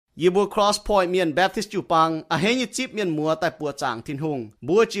ยีบัว cross point เมียน Baptist จูปังอาเฮยจิบเมียนมัวแต่ปัวจางทินหุง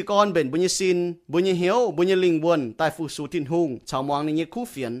บัวจีกอนเป็นบุญยสินบุญยเหียวบุญยลิงวนแต่ฟูสูทินหุงชาวมองในยี่คู่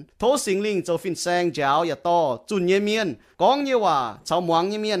เฟียนโทสิงลิงเจ้าฟินแซงเจ้าอย่าต่อจุนเยเมียนกองเยว่าชาวมอง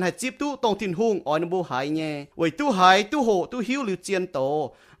เยเมียนให้จิบตู้ตรงทินหุงอ้อยนบัวหายเย่ไว้ตู้หายตู้โหตู้หิวหรือเจียนโต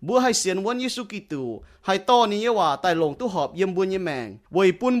บัวให้เสียนวันยิสุกิตูให้ต่อนี้เยว่าแต่ลงตู้หอบเยี่ยมบุญเยแมงไว้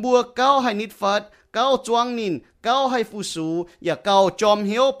ปุนบัวเก้าให้นิดฟัดเก้าจวงนินเก้าให้ฟูสูอย่าเก้าจอมเ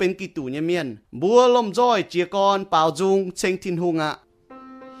หียวเป็นกิตูเนี่ยเมียนบัวลมจ้อยเจียกอนเป่าจุงเชงทินหุงอะ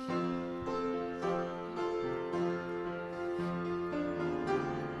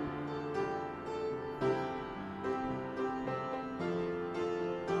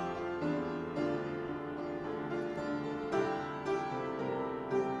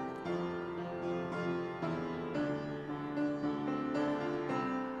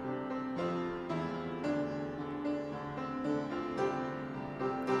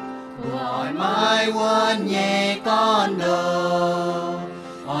hỏi mai quân nhẹ con đồ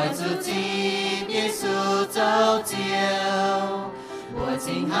hỏi chủ chi Giêsu châu chiều buổi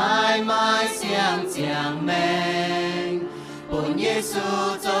chính hai mai xiang chiang men buồn Giêsu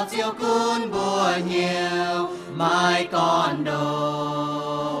châu chiều cún buồn nhiều mai con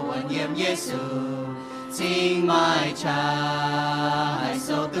đồ buồn nhiệm Giêsu chính mai cha hay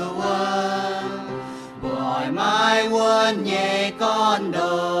sâu tu quân hỏi mai quân nhẹ con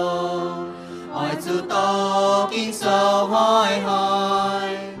đồ hỏi chủ tô kinh sâu hỏi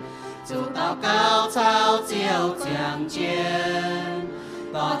chủ tao cao trao chiều chẳng chiến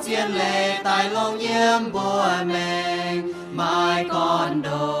tỏ chiến lệ tại lòng nhiễm bùa mình mai con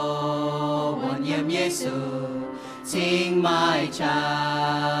đồ buồn nhiễm Giêsu chính mai cha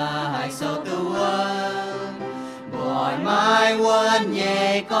hay sâu tu quân hỏi mai quân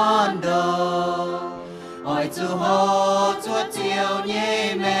nhẹ con đồ hỏi chủ hồ chúa chiều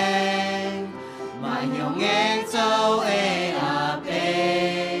nhé men mai nhiều ngang châu ê ạp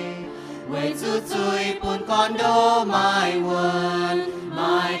ê quê chú chui bùn con đô mai quân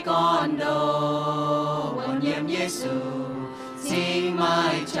mai con đô quân nhiệm Giêsu xin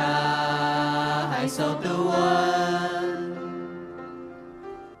mai cha hãy sâu tu quân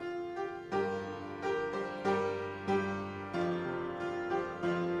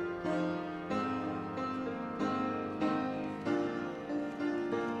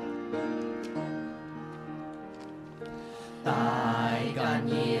tại cả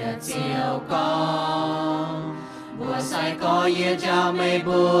nhiệt chiều con bùa say có yên trao mây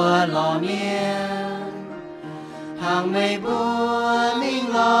bùa lò miên hàng mây bùa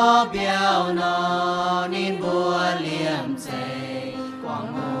minh lo béo nọ nín bùa liềm chảy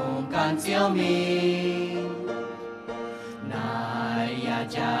quang hùng can chiếu mình này ya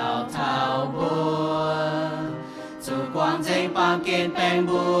chào thảo bùa chủ quang danh bang kiên bèn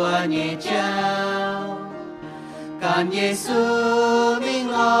bùa nhẹ trao can Giêsu minh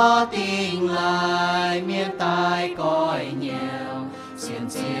lo tình lại miền tai cõi nhiều xiên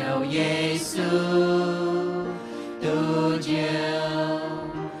chiều Giêsu tu chiều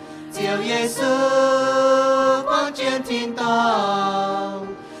Giêsu quang trên thiên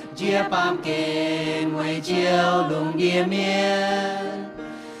tông chia bám kền quay chiều lùng địa miền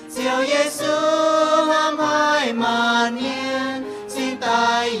chiều Giêsu hăm hai màn nhiên xin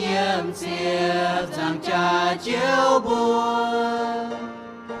tai yếm chiếc rằng cha chiếu buồn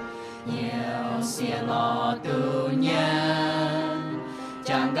nhiều xia lo tự nhiên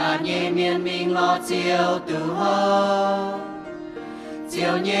chẳng gạt nhẹ miên mình lo chiều tự hô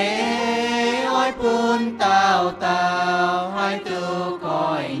chiều nhẹ ôi bùn tao tao hai tự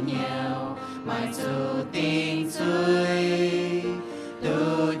coi nhiều mai sự tình suy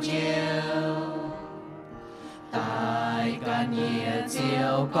tự chiều tại cả nhiệt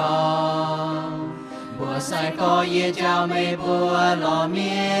chiều con bùa sai có yên trao mây bùa lò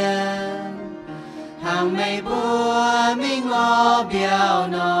miên hàng mây bùa minh lo béo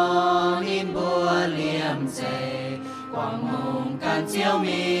nọ nín bùa liềm dày quang hùng can chiếu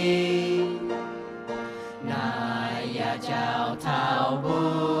mình này ya chào thảo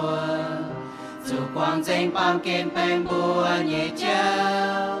bùa dù quang danh bám kiên bèn bùa nhẹ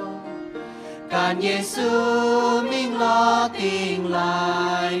trao can Giêsu minh lo tình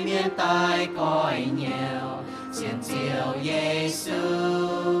lại miền tai cõi nhiều xiên chiều Giêsu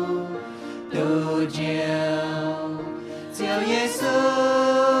tu chiều Giêsu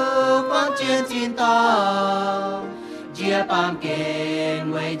quang trên thiên tông chia bám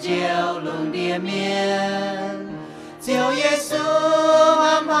kền quay chiều lùng địa miền chiều Giêsu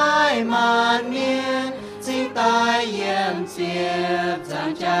hăm hai màn miên xin tai yếm chiếc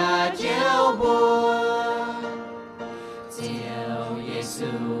rằng cha chiếu buồn chiều Giêsu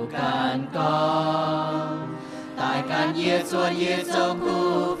can con tại can ye chuan ye châu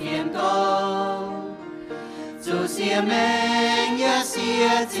khu phiền câu dù xia men ya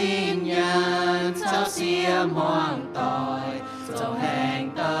xia chín nhàn sao xia hoang tỏi châu hành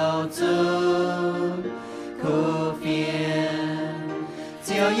tàu chun khu phiền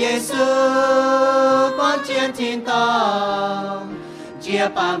chiều Giêsu con chiến thiên tông chia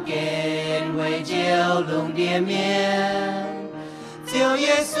bám kền quay chiều lùng địa miền chiều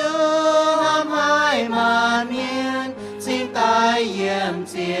Giêsu hàm hai màn miên xin tai yếm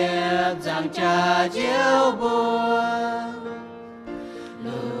chiếc giang trà chiều buồn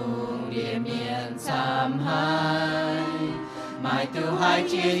lùng địa miền xăm hai mai tu hai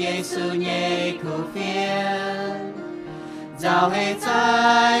chia Giêsu nhẹ khu phiền giao hệ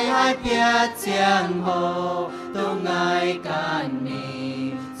trái hai biết chiang hồ tu ngài can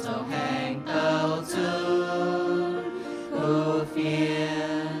mi dấu hành tàu chun khu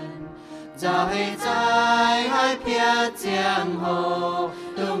phiền giao hệ trái hai biết chiang hồ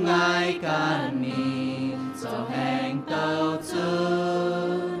tu ngài can mi dấu hành tàu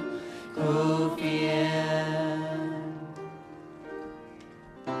chun khu phiền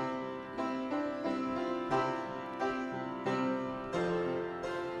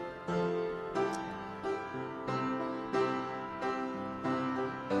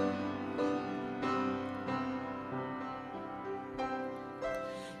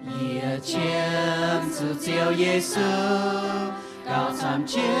chiếm sự chiều Giêsu cao tham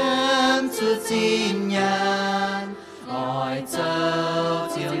chiếm sự tin nhàn ôi châu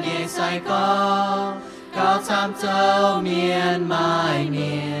chiều nhẹ say con cao tham châu miền mai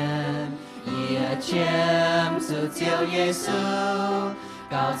miền chiếm sự chiều Giêsu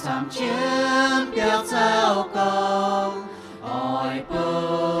cao tham chiếm biểu châu công ôi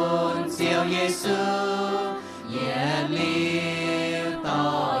bún chiều Giêsu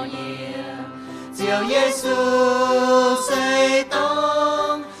chiều Giêsu xây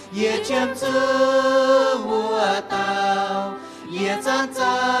tông ye chiêm chư vua tàu ye chan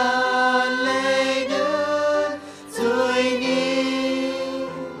chan lê đơn chuối ni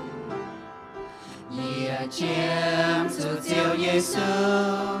ye chiêm chư chiều Giêsu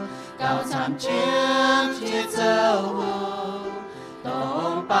cao tham chiêm chia châu hồ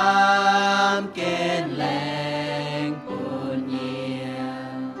tông bám kén leng buồn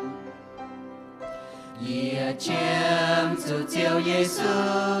chiếm sự chiều Giêsu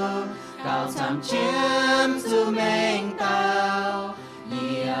cao tham chiếm sự mênh cao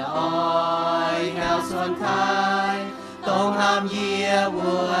ôi heo xuân khai tông hàm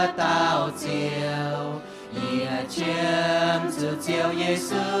vua tao chiều chiếm sự chiều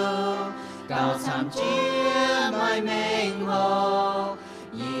Giêsu cao tham chiếm mai mênh hồ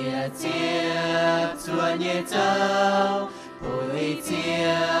chiếm xuân châu bùi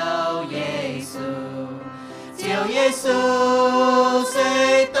chiều Giêsu chiều Giêsu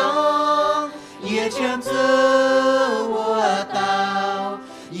xây tông ye chiêm chư vua tàu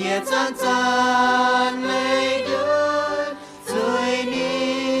ye chan chan lê đơn chuối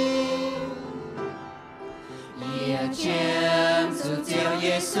ni ye chiêm chư chiều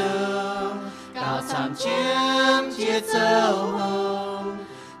Giêsu cao tham chiếm chia châu hùng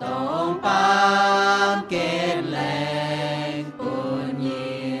tông bám kén leng buồn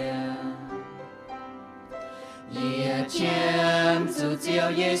chiếm sự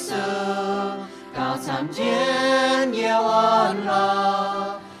chiều Giêsu cao tham chiếm nhiều ơn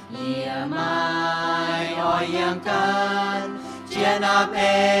lo mai oi yang can chiến áp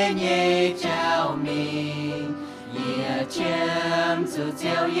ê nhẹ chào mình chiếm sự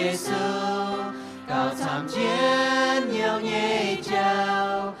chiều Giêsu cao tham chiếm nhiều nhẹ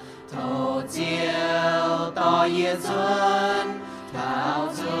chào thổ chiều to ye xuân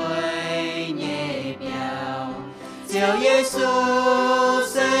thảo chuối nhẹ bèo chiều Giêsu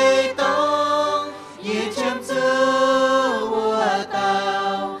xây tông ye chiêm chư vua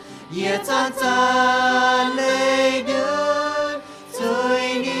tàu ye chan chan lê đơn chuối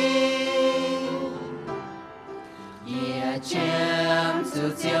ni ye chiêm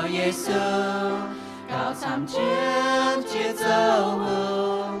sự chiều Giêsu cao tham chiếm chia châu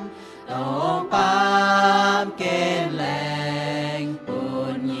hùng tông bám kén leng buồn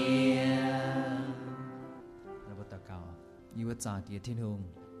yêu trả địa thiên hùng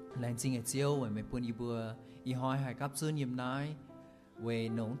lành chính ở chiếu với mấy buồn yêu y hỏi hai cấp xuân nhiệm nái về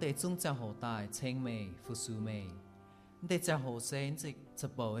nông tây trung trang hồ tài chen mê phụ su mê tây trang hồ sen dịch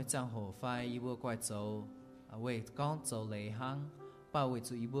chập bầu với trang hồ phai yêu quay châu về con châu lệ hăng bảo vệ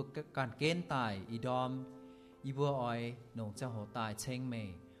chủ yêu cản kén tài y đom yêu oi nông trang hồ tài chen mê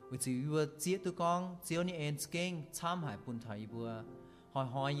về chủ yêu giết tu con chiếu như en sking tham hải bùn thải yêu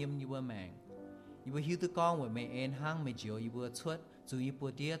hỏi yếm như bữa mèn như bữa hiu tư con với mẹ en hang mẹ chiều như bữa xuất dù như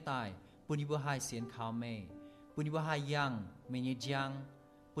bữa tia tài bữa như bữa hai xiên khao mẹ bữa như bữa hai yang mẹ như giang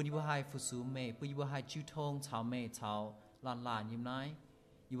bữa như bữa hai phụ sú mẹ bữa như bữa hai chú thông chào mẹ chào làn như nái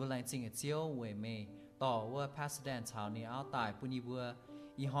như bữa lại chính ở chiều với mẹต่อว่า president ชาวนี้เอาตายปุณิบัว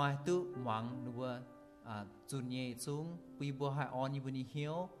อีหอยตุหวังนัวจุนเย่ซุงปุณิบัวหายออนอีบัวนี้เหี้ย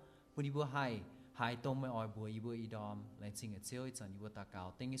วปุณิบัวหายตรงไม่อ่อยบัวอีบัวอีดอมและจริงเจ้าอีจันอีบัวตาเก่า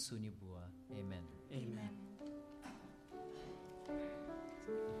เต็งอีสุนิบัวเอเมน Amen.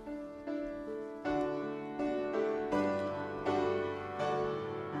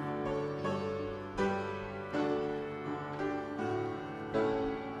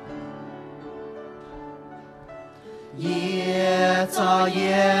 耶造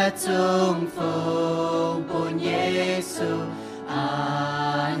耶中风本耶稣，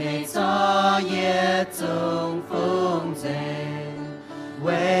阿内造耶中风在，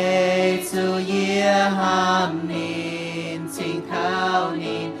为主耶ham nín chính khao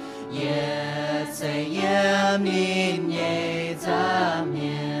nín耶在耶nín耶za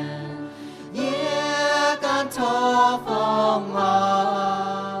miền耶can thọ phong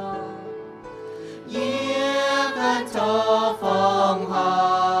hoa cho phong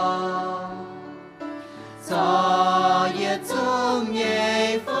hoa cho ye chung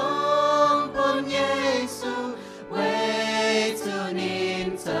ye phong bồn ye su为主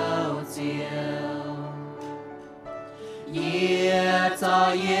您走chiều ye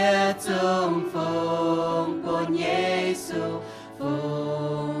cho ye chung phong bồn ye su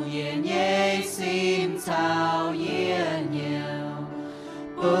phong ye ye xin chào ye nhiều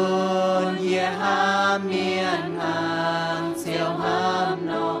bồn ye ham miền hàng chiều ham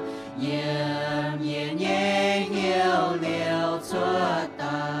nó yếm ye nhẹ hiểu liều chúa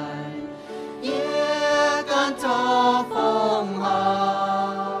tài ye can cho phong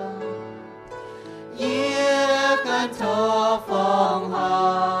hoa ye can cho phong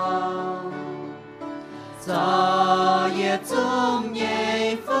hoa cho ye chung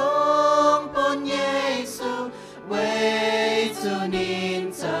ye phong bồn ye su为主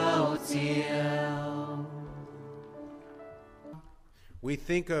您走chiều. We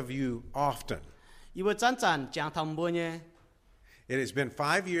think of you often. Yêu chân chân chẳng thầm bùa nhé. It has been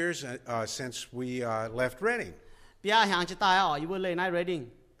 5 years since we left Reading. Bia hàng chỉ tai ở yêu lên này Reading.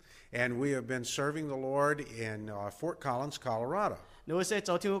 And we have been serving the Lord in Fort Collins, Colorado. Nếu sẽ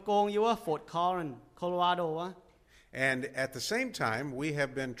cho thiên công yêu Fort Collins, Colorado á. And at the same time, we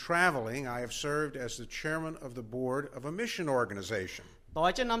have been traveling. I have served as the chairman of the board of a mission organization.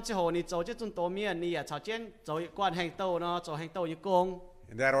 Tối trên năm chỉ hồ ni cho chúng tôi miền ni à chào trên cho quan hành tàu nó cho hành tàu như công.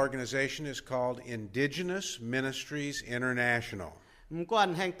 And that organization is called Indigenous Ministries International.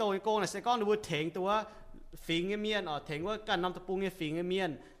 Quan hành tàu như công là sẽ có được thènตัวphình cái miền ở thènว่าการนำตะปูcái phình cái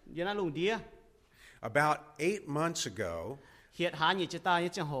miền như là lùng đĩa. About 8 months ago, hiện há như chúng ta như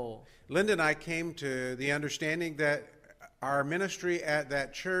chẳng hồ. Linda and I came to the understanding that our ministry at that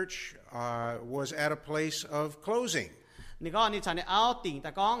church was at a place of closing. Nị có nị chẳng để áo tỉnh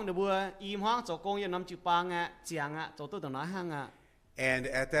ta con được bữa im hoang cho công yên năm chục bang ạ, chiang ạ, cho tôi từng nói hang ạ. And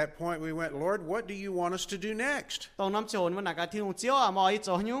at that point we went, Lord, what do you want us to do next? Tông năm chồn mà nãy thiên hùng chiếu à, mọi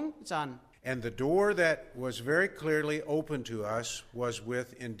chỗ nhung chẳng. And the door that was very clearly open to us was with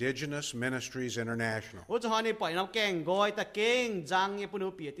Indigenous Ministries International. Ủa cho họ nị bảy năm keng gọi ta keng giang như bữa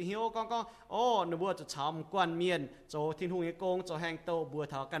bịa thì hiếu con, nó bữa cho chăm quan miền, cho thiên hùng như công, cho hàng tàu bữa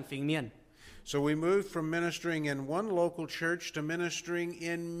thảo căn phình miền. So we moved from ministering in one local church to ministering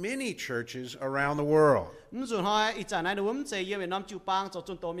in many churches around the world. Rồi họ ít chẳng này đúng sẽ yêu về năm chục bang cho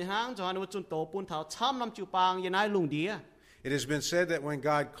chúng tôi miền hang, cho họ nó chúng tôi buôn thảo chăm năm chục bang như này lùng đĩa. It has been said that when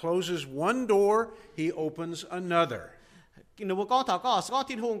God closes one door, He opens another. Nếu con thảo có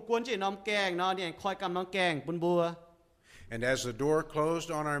thiên hùng quân chỉ năm keng nó đi khoi cầm năm keng buôn bùa. And as the door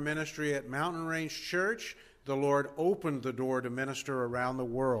closed on our ministry at Mountain Range Church, the Lord opened the door to minister around the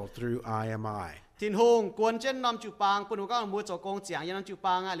world through IMI. Thiên hùng quân trên năm chục bang, buôn có mua cho con giảng như năm chục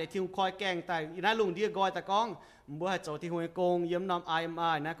bang à, để thiên hùng khoi keng tại nãy lùng đĩa gọi ta con, mua hay cho thiên hùng con yếm năm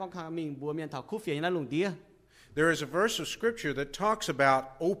IMI nãy con khang mình bùa miền thảo khúc phiền nãy lùng đĩa. There is a verse of Scripture that talks about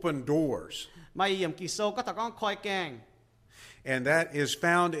open doors. Mai yếm kỳ sâu có ta con khoi keng. And that is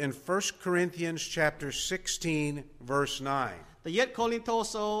found in 1 Corinthians chapter 16, verse 9. Ta yết Corinto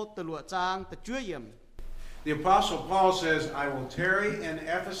sâu từ lụa trang ta chúa yếm. The Apostle Paul says, I will tarry in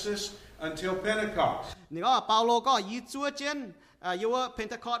Ephesus until Pentecost. Nếu có Paulo có ý chúa trên, yêu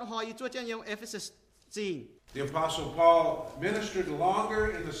Pentecost hoặc ý chúa trên yêu Ephesus chính. The Apostle Paul ministered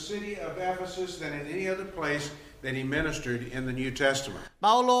longer in the city of Ephesus than in any other place that he ministered in the New Testament.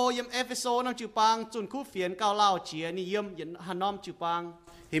 Bao lô yếm Epheso năm chữ pang chun khu phiền cao lao chia ni yếm yin hanom chữ pang.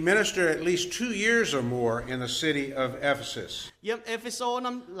 He ministered at least 2 years or more in the city of Ephesus. Yếm Epheso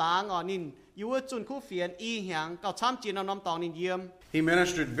năm láng ở nín yếu chun khu phiền y hiang cao tham chi năm tòng nín yếm. He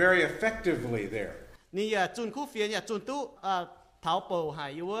ministered very effectively there. Ni chun khu phiền chun tu tháo bầu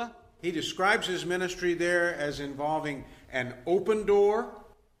hải yếu. He describes his ministry there as involving an open door,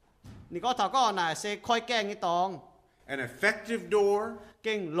 Ni có thảo có này sẽ khoi keng như tòng, an effective door,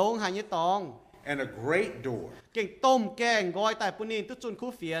 keng lông hải như tòng, and a great door. keng tôm keng gói tại bún nín tu chun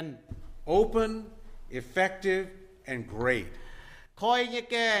khu phiền. Open, effective, and great. Khoi như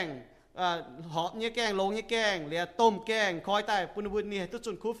keng, họp như keng, lông như keng, lìa tôm keng, khoi tại bún nín tu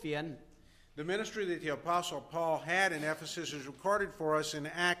chun khu phiền. The ministry that the Apostle Paul had in Ephesus is recorded for us in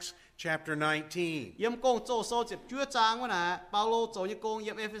Acts chapter 19. Yếm công châu sâu chụp chúa trang nè, bao lô châu như công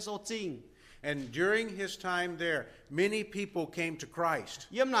yếm Epheso chính. And during his time there, many people came to Christ.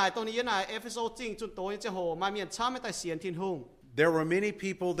 Yếm này tôi yếm này Epheso chính chun tối như hồ mai miền cha mấy tài xiên thiên hùng. There were many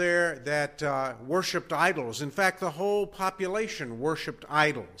people there that worshipped idols. In fact, the whole population worshipped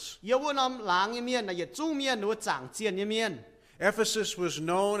idols. Yếm năm láng như miền là yếm trung miền nữa chẳng chiên như miền. Ephesus was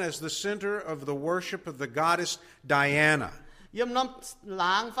known as the center of the worship of the goddess Diana. Yếm năm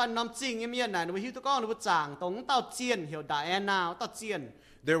láng phan năm chính như miền này nữa hiu tôi con nữa chẳng tống tao chiên hiểu đại nào tao chiên.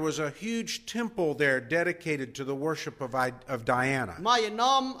 There was a huge temple there dedicated to the worship of Diana. Mai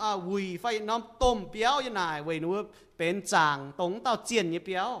năm quỳ phải năm tôm béo như này vậy nữa bên chẳng tống tao chiên như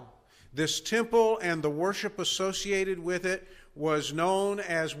béo. This temple and the worship associated with it was known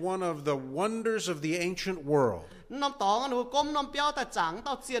as one of the wonders of the ancient world. Năm tòng nó công năm béo ta chẳng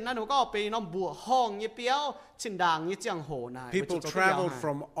tao chiên nó có bị năm bùa hong như béo trên đàng như chẳng hồ này. People traveled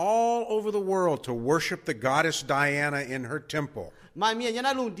from all over the world to worship the goddess Diana in her temple. Mai miền như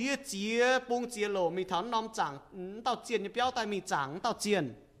na lùng địa chia bung chia lộ mi thán năm chẳng tao chiên như béo tai mi chẳng tao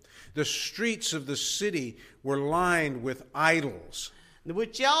chiên. The streets of the city were lined with idols. Nếu với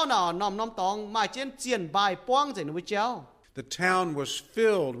chéo nào năm tòng mai trên chiên bài quang gì nếu với chéo. The town was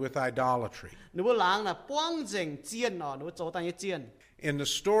filled with idolatry. Nếu với làng là quang dình chiên nó nếu với chỗ tai như chiên. In the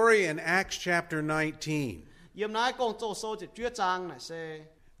story in Acts chapter 19, Yếm nái công châu sâu chỉ chúa trang này xe.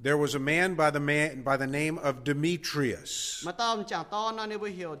 there was a man by the name of Demetrius. Mà tao chẳng to nó nếu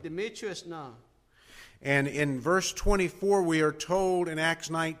với hiểu Demetrius nè. And in verse 24, we are told in Acts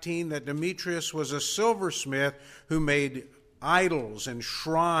 19 that Demetrius was a silversmith who made idols and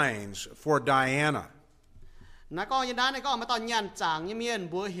shrines for Diana. Nãy con như đá này con mà tao nhàn chẳng như miền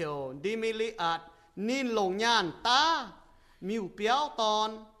bùa hiểu đi mi li nín lồng nhàn ta miu béo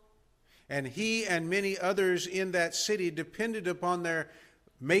ton. And he and many others in that city depended upon their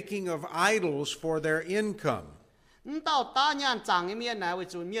making of idols for their income. Tao ta nhàn chẳng như miền này với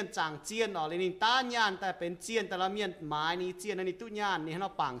chủ miền chẳng chiên ở lên ta nhàn tại bên chiênแต่ละmiền mái ní chiên này tu nhàn ní nó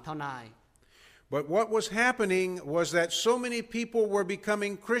bằng thao này. But what was happening was that so many people were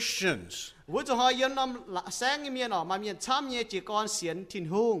becoming Christians Với chủ hỏi yên năm sáng như miền ở mà miền tham nhẹ chỉ còn xiên thìn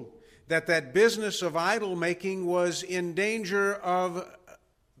hung. that business of idol making was in danger of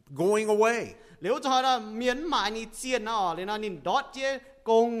going away. Nếu chủ hỏi là miền mái ní chiên nó lên nó nín đót chế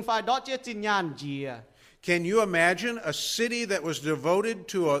cùng phải đót chế chiên nhàn gì. Can you imagine a city that was devoted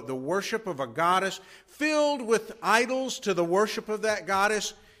to the worship of a goddess, filled with idols to the worship of that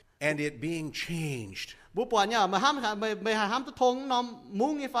goddess, and it being changed? Bố bỏ nhá mà ham tu thông nó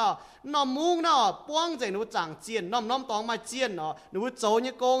mung như phao nó mung nó quang dậy nó chẳng chiên nó tòng mà chiên nó nó châu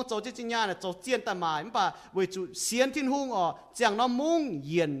như công châu chứ nhà là châu chiên tại mãi mà với chủ xiên thiên hung chẳng nó mung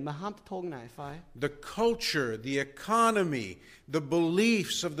yên mà ham tu thông này phải. The culture, the economy, the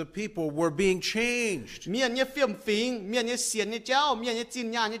beliefs of the people were being changed. Miền như phim phim miền như xiên như cháu miền như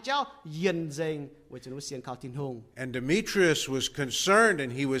chiên nhà như cháu yên dành với chủ nó xiên khảo thiên hung. And Demetrius was concerned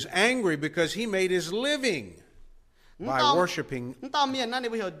and he was angry because he made his living by worshiping. Tao miền này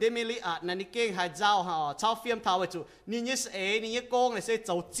bây giờ Demili này đi keng hai giao họ cháu phim thảo với chủ ní như ní công này sẽ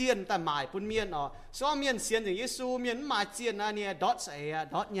châu chiên tại mãi bún miền so miền xiên thì Giêsu miền mãi chiên này đót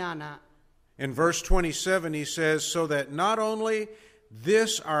đót nhà na. In verse 27 he says, so that not only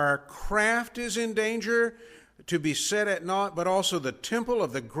this our craft is in danger to be set at naught, but also the temple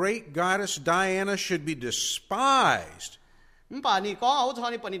of the great goddess Diana should be despised. Bà ni có áo cho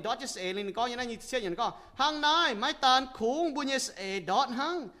ni bà ni đót chứ ni có như này như thế như có hang nai mai tàn khung bu như đót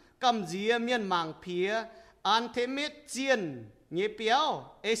hang cầm gì miền mảng phía an thế mết chiên nhẹ béo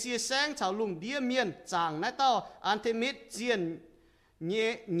Asia sang chào lùng đĩa miền chẳng nãy tao an thế mết chiên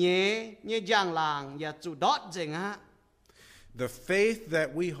nhẹ giang làng và chủ đót dừng ha. The faith that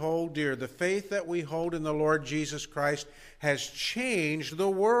we hold dear, the faith that we hold in the Lord Jesus Christ has changed the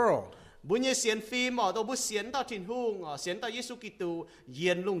world. บุญเยเสียนฟิล์มตัวบุเสียนต่อทินหุงเสียนต่อเยซูกิตูเยี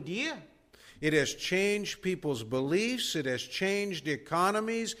ยนลุงเดีย It has changed people's beliefs. It has changed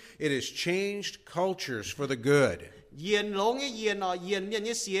economies. It has changed cultures for the good. เยียนหลงเยียนเยียนเมียน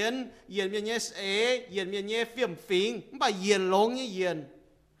เสียนเยียนเมียนเยียนเมียนเฟียมฟิงบ่เยียนหลงเยียน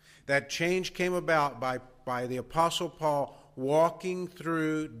That change came about by the Apostle Paul walking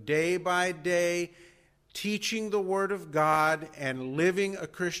through day by day, teaching the Word of God and living a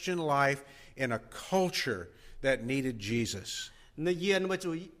Christian life in a culture that needed Jesus. ในเยียนว่า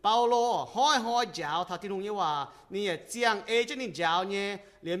จุเปาโลห้อยเจ้าถ้าที่ลุงเนี่ยว่านี่เจียงจะนี่เจ้าเนี่ย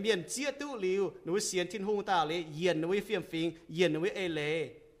เรียนเบียนเจียตู้ลิวหนูเสียนทินหุงตาเลยเยียนหนูเฟียมฟิงเยียนหนูเล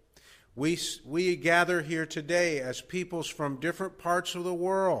We gather here today as peoples from different parts of the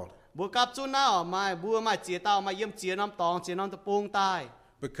world บัวกับจุน่ามาบัวมาเจียเต้ามาเยี่ยมเจียน้ำตองเจียน้ำตะปูงใต้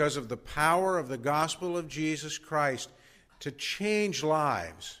because of the power of the gospel of Jesus Christ to change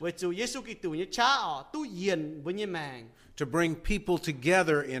lives, ว่าจุเยซูกิตูเนี่ยช้าตู้เยียนบุญเนี่ยแมง to bring people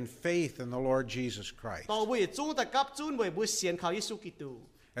together in faith in the Lord Jesus Christ ต่อบุญจุแต่กับจุนบุญเสียนเขาเยซูกิตู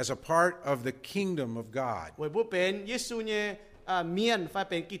as a part of the kingdom of God. บุญเป็นเยซูเนี่ยเมียนไฟ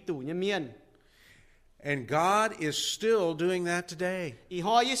เป็นกิตูเนี่ยเมียน And God is still doing that today. อีห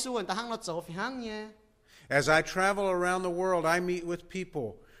อเยซูอันตะหังเราโจฟิหังเนี่ย As I travel around the world, I meet with people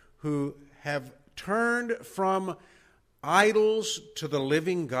who have turned from idols to the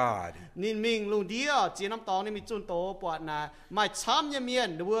living God. นินมิงลุงเดียวเจียน้ำตองนี่มีจุนโตปวดนะไม่ช้ำเนี่ยเมียน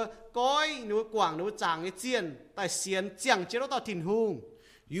หนูก้อยหนูกว่างหนูจางเนี่ยเจียนแต่เสียนเจียงเจ้าต่อทินหุง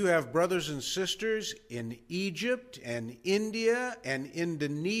You have brothers and sisters in Egypt and India and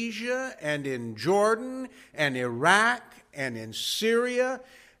Indonesia and in Jordan and Iraq and in Syria.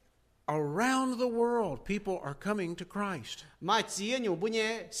 Around the world, people are coming to Christ. ไม่เจียอยู่บุญเนี่ย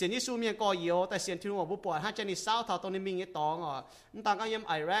เสียนยิสูเมียก่อเยียวแต่เสียนทินหุงบุปผาถ้าจะนี่เศร้าเท่าตอนนี้มิงเนี่ยตองนั่นต่างกันยัง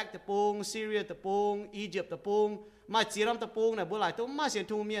อิรักตะปุงซีเรียตะปุงอียิปต์ตะปุงไม่เจียน้ำตะปุงเนี่ยบุหลายตัวไม่เสียน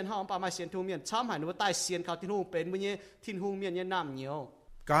ทินหุงเมียนห้องป่าไม่เสียนทินหุงเมียนช้ำหายหนูใต้เสียนเขาทินหุงเป็นบุญเนี่ยทินหุงเมียนเนี่ยน้ำเหนียว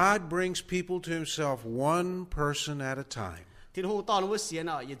God brings people to himself one person at a time. ทินหุงตอนนู้นเสีย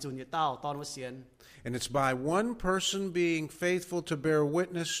นอย่าจุนอย่าเต้าตอนนู้นเสียน And it's by one person being faithful to bear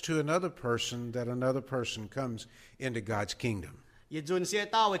witness to another person that another person comes into God's kingdom. อย่าจุนเสีย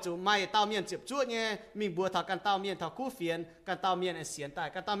เต้าไว้จุไม่เต้าเมียนเจ็บจุดเนี่ยมีบัวทักกันเต้าเมียนทักคู่เฟียนกันเต้าเมียนเสียนตาย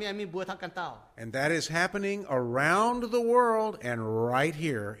กันเต้าเมียนมีบัวทักกันเต้า And that is happening around the world and right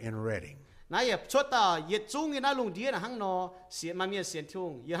here in Reading. นายอย่าชดตาอย่าจุ้งอย่าน่าลงเดียนะหังนอเสียมาเมียนเสียนทุ่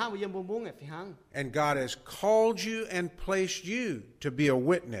งอย่าห้ามอย่าบุ้งบุ้งฟิหัง And God has called you and placed you to be a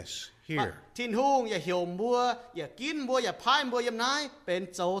witness here. ทินหุงอย่าเหี่ยวบัวอย่ากินบัวอย่าพายบัวยำนายเป็น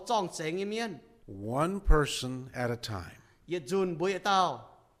โจจ้องเจ๋งเมียน One person at a time. อย่าจุนบัวอย่าเต้า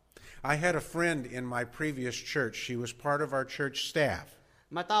I had a friend in my previous church. She was part of our church staff.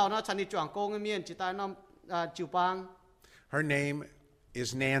 มาเต้าเนาะชันนี่จ่วงโกงเมียนจิตายน้ำจิวปัง Her name is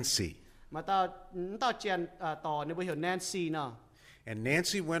Nancy. มาเต้าเจียนต่อในบัวเหี่ยวแนนซีเนาะ And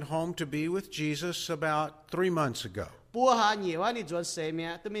Nancy went home to be with Jesus about 3 months ago. ปัวหาเหนียวว่านี่จวนเสเมีย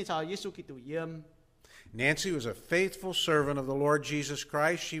ตัวมีชาวเยซูกิตุเยี่ยม Nancy was a faithful servant of the Lord Jesus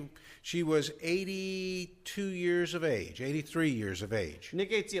Christ. She was 82 years of age, 83 years of age. นี่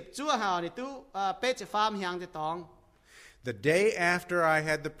เกจีบจั่วหานี่ตู้เป็ดจะฟาร์มเฮียงจะตอง The day after I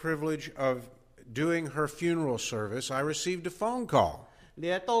had the privilege of doing her funeral service, I received a phone call. เหลี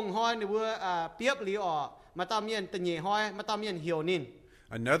ยตรงห้อยนี่บัวเปียบหลีออกมาตามเมียนตะเหย่ห้อยมาตามเมียนเหี่ยวนิน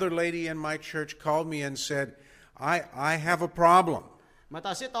Another lady in my church called me and said, I have a problem. มาต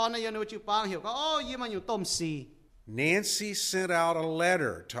าเสียตอนในยันวจิปังเหี่ยวก็โอ้ยี่มันอยู่ต้มซี Nancy sent out a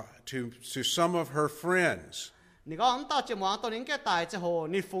letter to some of her friends. นี่ก็อันต่อจะหมองตัวนี้แกตายจะโห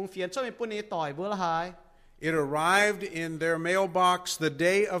นี่ฟงเฟียนช่วยมีปุ่นนี้ต่อยบัวละหาย It arrived in their mailbox the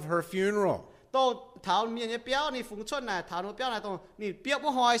day of her funeral. โตเท้าเมียนเปี้ยวนี่ฟงชนน่ะเท้าเปี้ยวน่ะตรงนี่เปี้ยวบ่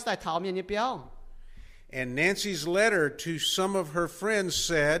หอยใส่เท้าเมียนเปี้ยว And Nancy's letter to some of her friends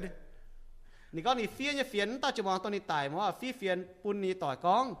said, นี่ก็นี่เฟียนต่อจะมองตัวนี้ตายว่าเฟียนปุ่นนี้ต่อยก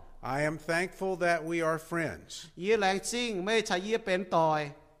อง I am thankful that we are friends. เยี่ยแรงจริงไม่ใช่เยี่ยเป็นต่อย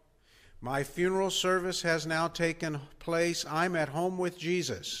My funeral service has now taken place. I'm at home with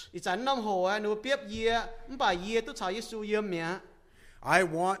Jesus. อีจันน้ำโหหนูเปียบเยี่ยมบ่าเยี่ยตุชายเยซูเยี่ยมเมีย I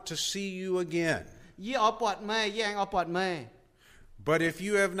want to see you again. เยี่ยเอาปอดแม่แย่งเอาปอดแม่ But if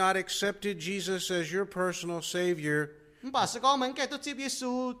you have not accepted Jesus as your personal Savior, บ่าสกองเหมือนแกตุจิบเย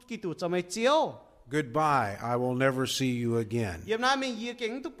ซูกิตุจะไม่เจียว goodbye. I will never see you again. เยี่ยมน้ามีเยี่ยเก่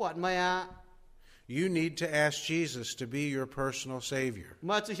งตุปอดแม่ You need to ask Jesus to be your personal Savior.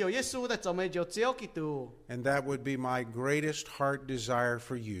 มาจะเหี่ยวเยซูแต่จะไม่เจียวกิตุ And that would be my greatest heart desire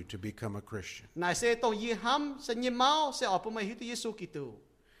for you to become a Christian. นายเสตรงยี่ห้ำสัญญาเมาเสออกไปไม่หิตเยซูกิตุ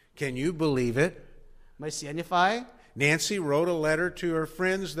Can you believe it? ไม่เสียนี่ไฟ Nancy wrote a letter to her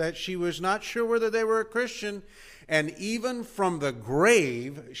friends that she was not sure whether they were a Christian, and even from the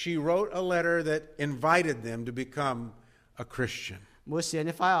grave, she wrote a letter that invited them to become a Christian. มือเสีย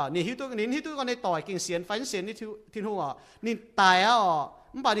นี่ไฟอ่ะนี่ฮิตุนี่ฮิตุก็ในต่อยกิ่งเสียนไฟเสียนนี่ทิ้งหัวนี่ตายอ่ะ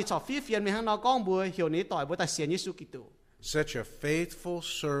มันบาดนี่ชอบฟีเฟียนมีข้างนอกก้องบัวเหี่ยวนี้ต่อยบัวแต่เสียนยิสุกิตุ Such a faithful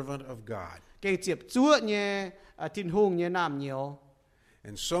servant of God. เก่งเจ็บจั่วเนี่ยทิ้งหุงเนี่ยน้ำเหนียว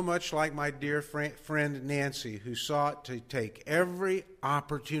And so much like my dear friend Nancy, who sought to take every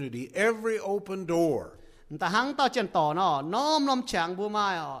opportunity, every open door. แต่หังต่อเจนต่อเนาะน้อมน้อมแฉงบัวไม้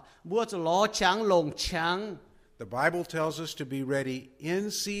อ่ะบัวจะล้อแฉงลงแฉง The Bible tells us to be ready in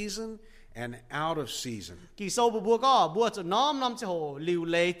season and out of season. กี่โซ่บัวก็บัวจะน้อมน้อมจะโหลิว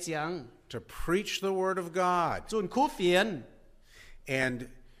เลยเจียง To preach the word of God. จุนคู่เฟียน And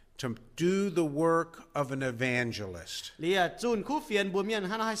to do the work of an evangelist. เลียจุนคู่เฟียนบัวเมียนใ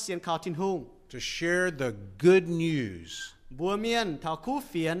ห้เสียนข่าวทิ้งหุง To share the good news. บัวเมียนเท่าคู่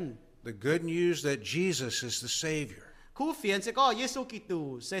เฟียน The good news that Jesus is the Savior. คู่เฟียนจะก็เยซูกิตู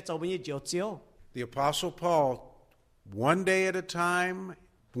เสจะเป็นเจียวเจียว The Apostle Paul, one day at a time,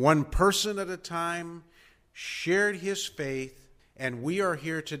 one person at a time, shared his faith, and we are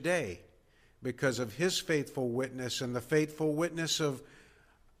here today because of his faithful witness and the faithful witness of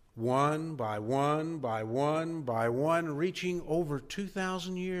one by one by one by one, reaching over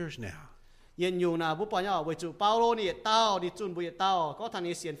 2,000 years now. เย็นอยู่นะบุปผาเนี่ยวิจูเปาโลนี่เต้าดิจุนบุยเต้าก็ทัน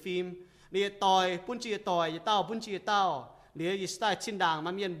นี้เสียนฟิล์มเรียต่อยปุ่นจีต่อยเต้าปุ่นจีเต้าเรียยิสไตชินด่างม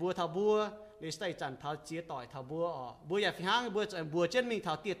าเมียนบัวท่าบัวเรียสไตจันท่าเจียต่อยท่าบัวอ๋อบัวอยากฟิหางบัวเจนมิง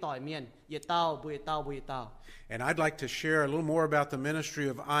ท่าเตี้ยต่อยเมียนเยเต้าบุยเต้าบุยเต้า And I'd like to share a little more about the ministry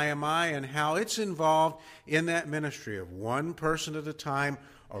of IMI and how it's involved in that ministry of one person at a time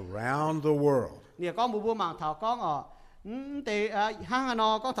around the world. เนี่ยก้องบัวหมางท่าก้องอ๋อแต่ห้างนอ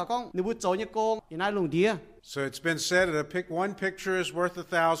ก้องท่าก้องนิบุโจเนี่ยโกงอย่างนั้นลุงเดีย So it's been said that one picture is worth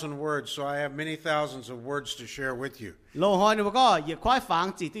 1,000 words, so I have many thousands of words to share with you. โลหอยนี่ก็อย่าควายฝัง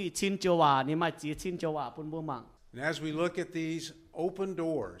จีที่ชินเจว่านี่มาจีชินเจว่าปุ่นบัวหมาง And as we look at these open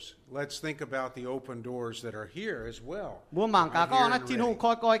doors, let's think about the open doors that are here as well. บัวหมางกาก็ Right here นะ in ทิ้งหุง Ray. ค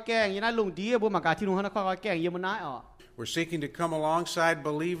อยกอยแกงอย่างนั้นลุงเดียบัวหมางกาทิ้งหุงนะคอยกอยแกงเยอะมันน้อยอ๋อ We're seeking to come alongside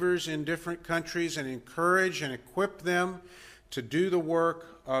believers in different countries and encourage and equip them to do the work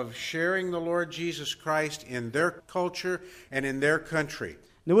of sharing the Lord Jesus Christ in their culture and in their country.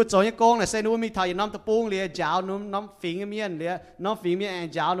 นึกว่าโจยโกงเนี่ยเส้นนึกว่ามีไทยน้ำตะปูงเลียจาวน้ำฟิงเมียนเลียน้ำฟิงเมียน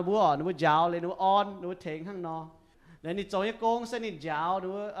จาวนึกว่านึกว่าจาวเลยนึกว่าอ่อนนึกว่าเถงข้างนอกแล้วนี่โจยโกงเส้นนี่จาวนึ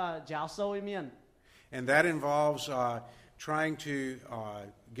กว่าจาวโซ่เมียน And that involves trying to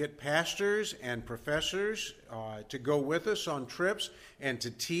get pastors and professors to go with us on trips and to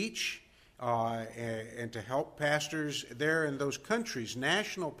teach and to help pastors there in those countries,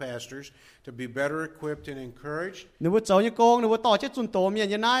 national pastors, to be better equipped and encouraged. นึกว่าโจยโกงนึกว่าต่อเช็ดจุนโตเมียน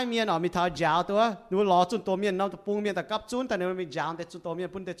ยันน่ายเมียนอ๋อมีทาวจาวตัวนึกว่าล้อจุนโตเมียนน้ำตะปูงเมียนแต่กับจุนแต่นึกว่ามีจาวแต่จุนโตเมียน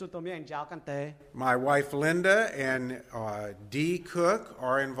ปุ่นแต่จุนโตเมียนจาวกันเตะ My wife Linda and Dee Cook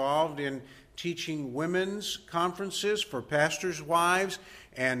are involved in teaching women's conferences for pastors' wives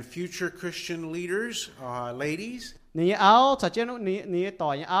and future Christian leaders, ladies. นี่เอาถ้าเจ้านี่ต่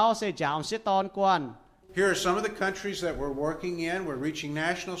อยเอาเสียจาวเสียตอนกวน Here are some of the countries that we're working in. We're reaching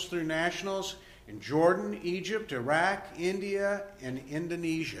nationals through nationals in Jordan, Egypt, Iraq, India, and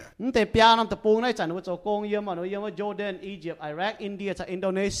Indonesia. แต่เปียน้ำตะปูงได้จันนึกว่าโจโกงเยี่ยมนึกว่าเยี่ยมว่าจอร์แดนอียิปต์อิรักอินเดียจากอินโด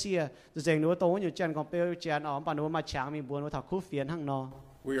นีเซียจะเจ๋งนึกว่าโตอยู่เจนของเปียเจนอ๋อป่านนึกว่ามาฉางมีบัวนึกว่าถักคู่เฟียนข้างนอก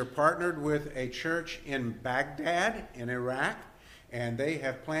We are partnered with a church in Baghdad, in Iraq, and they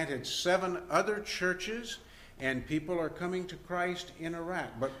have planted 7 other churches, and people are coming to Christ in Iraq.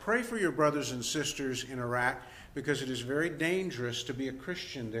 But pray for your brothers and sisters in Iraq, because it is very dangerous to be a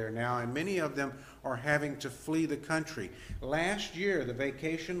Christian there now, and many of them are having to flee the country. Last year, the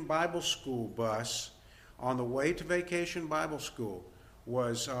Vacation Bible School bus, on the way to Vacation Bible School,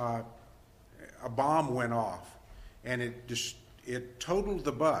 was a bomb went off, and it totaled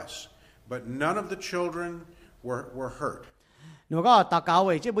the bus, but none of the children were hurt. นึกว่าตาเกาเ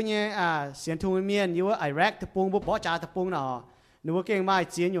ว้ยเจ้าบุญเนี่ยเสียนทุ่งเมียนอยู่ว่าอิรักตะปูงบุบ่จ่าตะปูงเนาะนึกว่าเก่งมา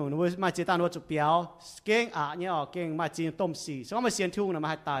จีนอยู่นึกว่ามาจีนตานึกว่าจุดเปียวเก่งเนี่ยเก่งมาจีนต้มสีสมมติมาเสียนทุ่งนะมา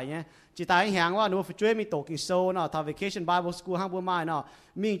ให้ตายเนี่ยจีตายแหงว่านึกว่าช่วยมีโตกินโซเนาะทำ Vacation Bible School ห้างบัวไม้เนาะ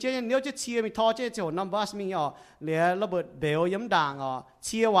มีเจ้าเนี่ยเจ้าเชียร์มีท่อเจ้าเจ้าน้ำบัสมีเหลือระเบิดเบลย้ำด่างเ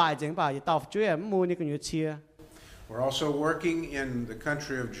ชียร์วายจังป่ะจะต่อช่วยมูนี่ก็อยู่เชียร์ We're also working in the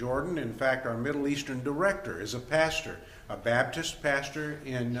country of Jordan. In fact, our Middle Eastern director is a pastor, a Baptist pastor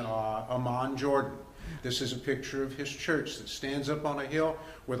in Amman, Jordan. This is a picture of his church that stands up on a hill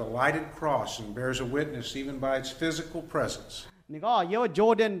with a lighted cross and bears a witness even by its physical presence. นี่ก็เยอะโจ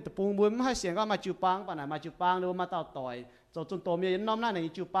เดนตะปูบุญให้เสียงก็มาจูปังป่ะไหนมาจูปังหรือว่ามาเต่าต่อยจนโตมีน้อมหน้าใน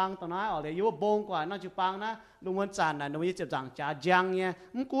จูปังตอนนั้นอ๋อเลยอยู่ว่าบงกว่าน้องจูปังนะลุงวันจันทร์น่ะลุงยี่เจ็บจังจ่าจังเนี่ย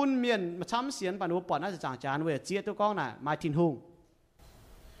มันกุนเมียนมาช้ำเสียนป่ะหนูปอดน่าจะจังจานเว้ยเจี๊ยตัวก้องน่ะมาทินหุง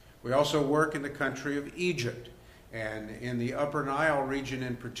We also work in the country of Egypt and in the Upper Nile region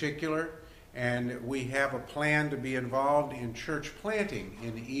in particular, and we have a plan to be involved in church planting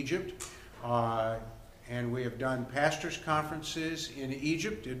in Egypt. And we have done pastors' conferences in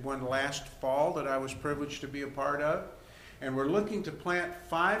Egypt. Did one last fall that I was privileged to be a part of. And we're looking to plant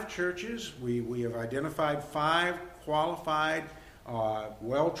 5 churches. We have identified 5 qualified,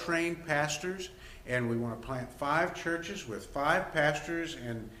 well-trained pastors, and we want to plant 5 churches with 5 pastors.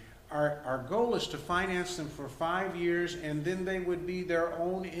 And our goal is to finance them for 5 years, and then they would be their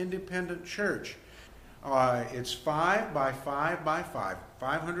own independent church. It's 5 by 5 by 5,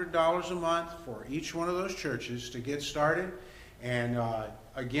 $500 a month for each one of those churches to get started. And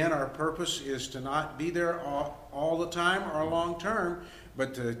again, our purpose is to not be there all the time or long term, but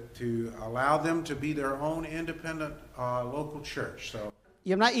to allow them to be their own independent local church. So.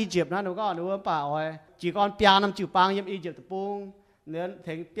 ยามนั้นอียิปต์นะหนูก็หนูว่าป่าอ้อยจีก่อนเปียน้ำจิ๋วปังยามอียิปต์ตะปุงเนื้อ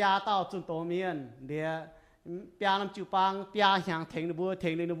ถึงเปียเต้าจุนโตเมียนเดียเปียน้ำจิ๋วปังเปียหางถึงหนูบัวถึ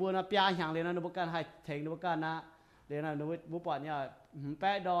งเลยหนูบัวนะเปียหางเลยนะหนูบัวกันให้ถึงหนูบัวกันนะเดี๋ยวนะหนูบัวปอดเนี่ยแป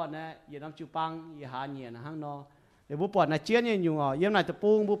ะดอนนะอย่าน้ำจิ๋วปังอย่าหาเหนียนะห้างนอเดี๋ยวบัวปอดนะเจี๊ยนยังอยู่อ๋อยามนั้นตะ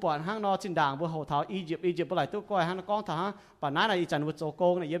ปุงบัวปอดห้างนอจินด่างบัวหัวเท้าอียิปต์ปลายตัวก้อยห้างนอกองท้าป่านนั้นอีจันบัวโจโก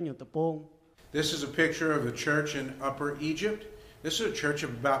งเนี่ยยามอยู่ตะปุง This is a picture of a church in Upper Egypt. This is a church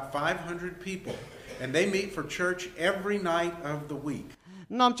of about 500 people, and they meet for church every night of the week.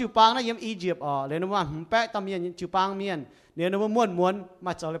 น้ำจิ๋วปังนะยามอียิปต์อ๋อเลยนึกว่าแปะตะเมียนจิ๋วปังเมียนเนี่ยนึกว่าม้วนม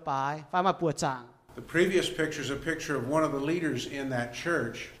าเจาะเลยปลายไฟมาปวดจาง The previous picture is a picture of one of the leaders in that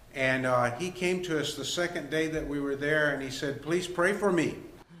church, and he came to us the second day that we were there, and he said, "Please pray for me."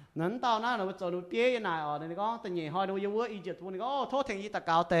 นั้นตอนนั้นเราจะดูเปี้ยยังไงอ๋อเนี่ยก็แต่เนี่ยหอยดูเยอะอียิปต์พวกนี้ก็โทษถึงอีตะ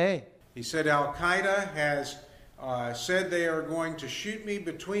กาวเต He said Al Qaeda has said they are going to shoot me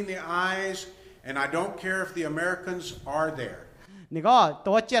between the eyes, and I don't care if the Americans are there. นี่ก็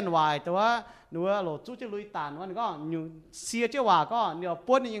ตัวเจียนวายตัวหนูโหลดจู้จะลุยตานว่านี่ก็อยู่เสียเจ้าว่าก็เนี่ย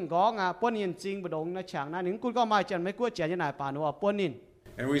ป้นยังก้องอ่ะป้นยังจริงบดงนะฉางนะหนึ่งกูก็มาเจียนไม่กู้เจียนยังไงป่าหนูว่าป้นนิน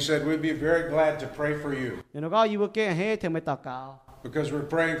And we said we'd be very glad to pray for you. เนี่ยก็อยู่เก่งเฮ้ถึงไม่ตะกาว Because we're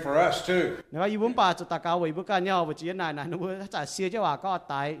praying for us too. เนี่ยก็อยู่บนป่าจุดตะกาวไว้บุกันเนี่ยว่าจีนไหนนะหนูถ้าจะเสียเจ้าว่าก็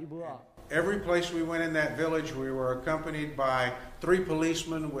ตายบัว Every place we went in that village, we were accompanied by 3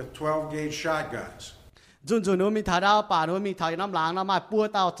 policemen with 12-gauge shotguns. จุนหนูมีถ่ายดาวป่าหนูมีถ่ายน้ำหลังน้ำมาปัว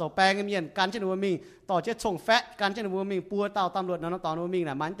เต่าเจ้าแป้งเมียนการเช่นหนูมีต่อเจ้าชงแฟะการเช่นหนูมีปัวเต่าตำรวจน้ำต่อหนูมี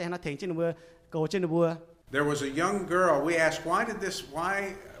น่ะมันแต่หน้าถึงเช่นหนูโกเช่นหนู There was a young girl. We asked,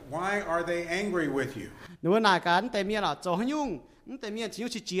 why are they angry with you? หนูหน้าการแต่เมียน่ะเจ้ายุ่งแต่เมียชิว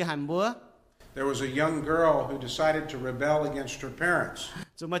จีหันบัว There was a young girl who decided to rebel against her parents.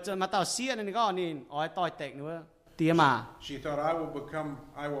 จุมาเต่าเสียนี่ก็นี่อ๋อยต่อยเตะหนูเตียมา She thought, I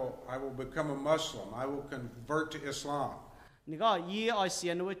will become a Muslim. I will convert to Islam. นี่ก็ยี่อ๋อยเสี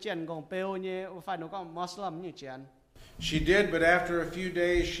ยหนูเจียนกงเปลเนี่ยฝ่ายหนูก็มุสลิมนี่เจียน She did, but after a few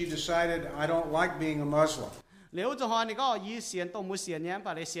days, she decided, I don't like being a Muslim. เหลียวจะฮอนี่ก็ยี่เสียนตรงมือเสียนเนี่ยป่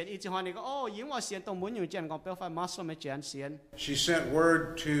ะเลยเสียนอีจะฮอนี่ก็โอ้ยิ่งว่าเสียนตรงมืออยู่เจียนกงเปลฝ่ายมุสลิมไม่เจียนเสียน She sent word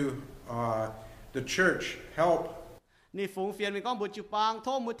to the church, help. นี่ฝูงเฟียนมีก็บุญจุปังโท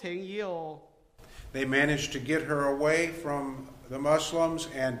ษมือถึงยี่โอ They managed to get her away from the Muslims,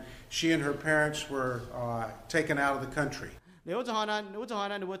 and she and her parents were taken out of the country. เดี๋ยวจะฮอนั้นหนูเจ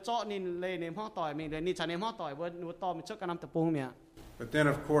าะนี่เลยในห้องต่อยมีเลยนี่ฉันในห้องต่อยว่าหนูต่อมีเชือกกันน้ำตะปูเนี่ย But then,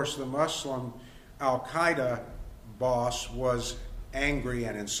 of course, the Muslim Al Qaeda boss was angry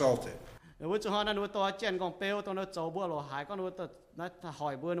and insulted. เดี๋ยวจะฮอนั้นหนูต่อเจียนกองเปลตรงนั้นโจบัวหล่อหายก็หนูต่อนัดหอ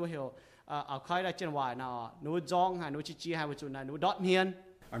ยบัวหนูเหี่ยวเอาใครได้เจียนวายน่ะหนูจ้องหาหนูชี้หาวิจุนน่ะหนูดอดเมียน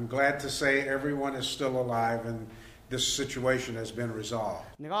I'm glad to say everyone is still alive and this situation has been resolved.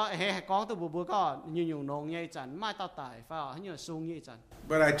 นี่ก็เฮ้กองตัวบัวก็อยู่นงยี่จันไม่ต่อตายฟ้าให้อยู่สูงยี่จัน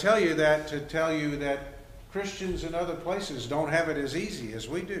But I tell you that to tell you that Christians in other places don't have it as easy as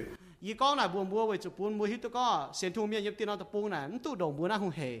we do. ยี่กองน่ะบัวไว้จุปูนบัวฮิตก็เสียนทุ่มเมียนยึดตีนเอาตะปูน่ะตู้ดงบัวน่าห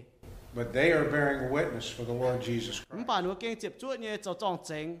งเฮ But they are bearing witness for the Lord Jesus ผม Christ. ป่าหนูเก่งเจ็บจุดเนี่ยจะจ้องเ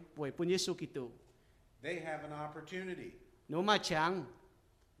จงป่วยปุญยิสุกิตุ They have an opportunity. หนูไม่ฉัง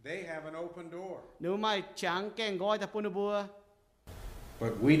They have an open door. หนูไม่ฉังแกงก้อยตะปูนบัว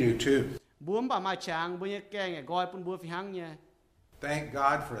But we do too. บัวป่าไม่ฉังบัวเนี่ยแกงไอ้ก้อยปุนบัวฟิหังเนี่ย Thank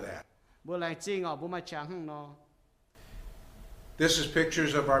God for that. บัวแรงจริงอ่ะบัวไม่ฉังหังเนาะ This is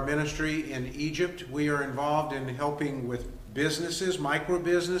pictures of our ministry in Egypt. We are involved in helping with businesses, micro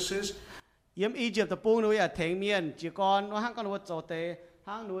businesses. yếm Egypt tập pung nuôi thèn miền chỉ con nó hang con nuôi cho tê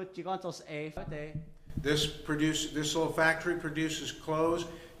hang nuôi chỉ con cho ế tê. This little factory produces clothes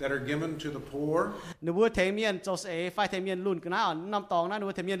that are given to the poor. Nuôi thèn miền cho ế phải thèn miền lùn cái nào năm tòng na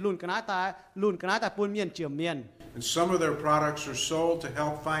nuôi thèn miền lùn cái nào ta pun miền chiều miền. And some of their products are sold to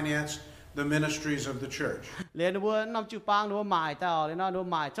help finance the ministries of the church. Lên nuôi năm chịu bang nuôi mài tao lên nuôi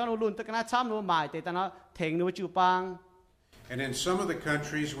mài cho nuôi lùn tất cái nào chăm nuôi mài tê ta nó thèn nuôi chịu bang. And in some of the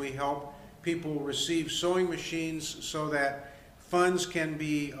countries, we help people receive sewing machines so that funds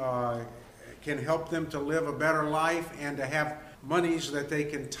can help them to live a better life and to have monies that they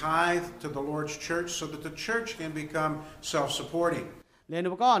can tithe to the Lord's church so that the church can become self-supporting. Lên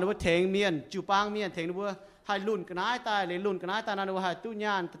nuôi con nuôi thèn miền chịu bang miền thèn nuôi hai lùn cái nào ta lên lùn cái nào ta nuôi hai tu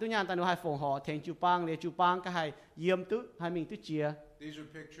nhàn ta nuôi hai phồng họ thèn chịu bang cái hai yếm tứ hai mình tứ chia. These are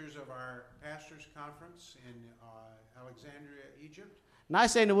pictures of our pastors' conference in Alexandria, Egypt. Nãy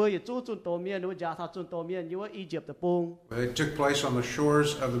xem nuôi chú chun tổ miền nuôi giả thao chun tổ miền nuôi Egypt tập pung. It took place on the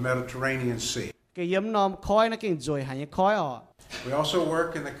shores of the Mediterranean Sea. Cái yếm nom khói nó kinh rồi hay khói ở. We also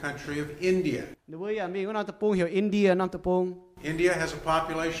work in the country of India. Nuôi mình có nom tập pung hiểu India nom tập pung. India has a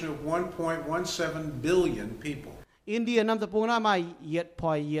population of 1.17 billion people. India nom tập pung nó mà yết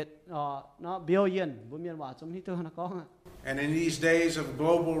nó billion bốn miền hòa trong hít tôi nó có. And in these days of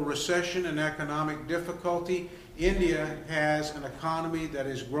global recession and economic difficulty, India has an economy that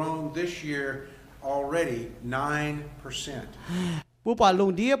has grown this year already 9%. Bố bà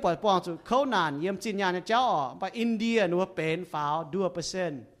lùng đĩa bà bỏng chủ khâu nàn yếm chín nhà cháu ở bà India nuôi bền pháo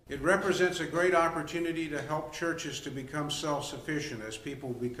 2%. It represents a great opportunity to help churches to become self-sufficient. As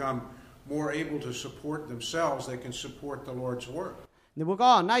people become more able to support themselves, they can support the Lord's work. Nếu bố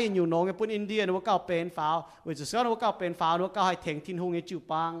có nãy nhiều nông cái bún India nếu bố cao bền pháo, vì chỉ sau nếu bố cao bền pháo nếu cao hay thèn thiên hùng cái chịu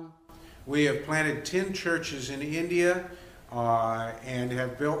bang. We have planted 10 churches in India and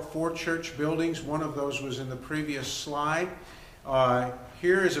have built 4 church buildings. One of those was in the previous slide.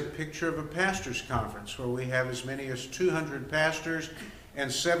 Here is a picture of a pastors' conference where we have as many as 200 pastors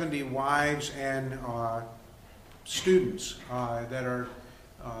and 70 wives and students that are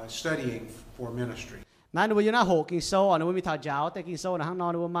studying for ministry. Nãy nếu như na hồ kinh sâu, nếuมีthảo giáo,แต่kinh sâu là hàng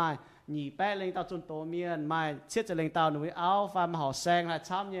non nếu mai nhị bé lên tao chun tổ miền mai chết cho lên tao nếu áo pha mà họ sang là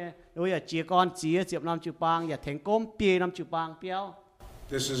chăm nhé nếu như chia con chia chiệp năm chục bang, ya thành công bia năm chục bang béo.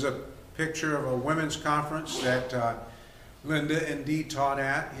 This is a picture of a women's conference that Linda and Dee taught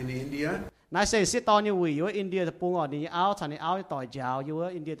at in India. Nãy xem xét to như vậy, ở India tập trung ở đi áo thành áo tỏi giáo, ở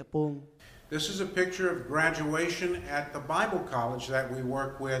India tập trung. This is a picture of graduation at the Bible college that we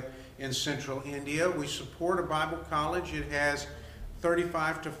work with in central India. We support a Bible college. It has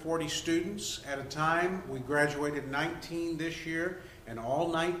 35 to 40 students at a time. We graduated 19 this year, and all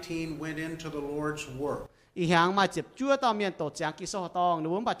 19 went into the Lord's work. Ý hàng mà chụp chúa tao miền tổ giảng kỹ số tao, nếu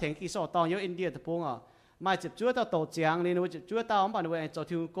muốn bắt thành kỹ số tao, ở India tập trung ở. Mà chụp chúa tao tổ giảng, nếu chụp chúa tao ông bạn nuôi cho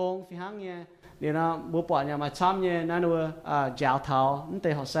thiếu công phi hàng nhé, nếu nó bố bỏ nhà mà chăm nhé, nó nuôi giáo thảo, nó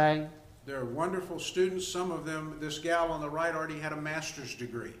tệ học sinh. They're wonderful students. Some of them, this gal on the right already had a master's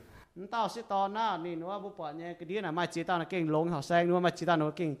degree. Tao sẽ to na, nên nó bố bỏ nhé, cái đứa này mà chỉ tao là kinh lông học sinh, nó mà chỉ tao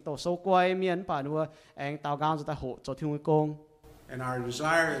nó kinh tổ số quay miền bà nuôi anh tao gang cho ta hộ cho thiếu công. And our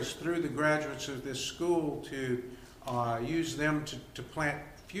desire is through the graduates of this school to use them to plant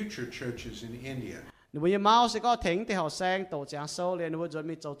future churches in India. Nếu như máu sẽ có thỉnh thì học sinh tổ giảng sâu lên nếu chuẩn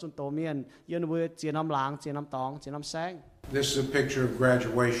bị cho chúng tổ miền, yên nếu chỉ năm láng, chỉ năm tòng, chỉ năm sáng. This is a picture of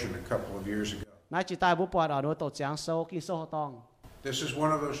graduation a couple of years ago. Nãy chỉ tay bố bỏ ở nếu tổ giảng sâu, kinh sâu tòng. This is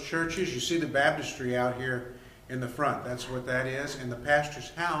one of those churches. You see the baptistry out here in the front. That's what that is. And the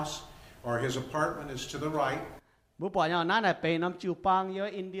pastor's house or his apartment is to the right. Bố bỏ nhau nãy này về năm chiều bang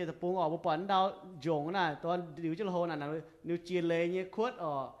với India tập trung ở bố bỏ đào dòng này, toàn điều cho hồ này nếu chia lệ như khuất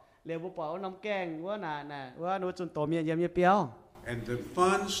ở lệ bố bỏ năm keng quá nè quá nếu chúng tổ miền như béo. And the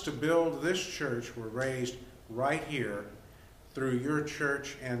funds to build this church were raised right here through your church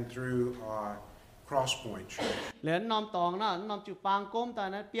and through Crosspoint Church. Lên năm tòng năm chiều bang cốm tại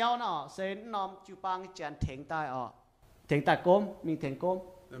nó béo nó sẽ năm chiều bang chèn thỉnh tại cốm mình thỉnh cốm.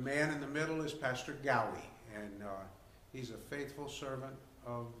 The man in the middle is Pastor Gowie, and he's a faithful servant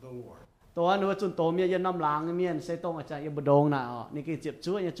of the Lord. Tôi nói chúng tôi miền năm láng miền sẽ tông ở trong yên bờ đông nào, những cái dịp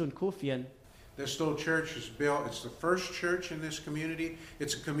chúa như chúng khu phiền. This little church is built. It's the first church in this community.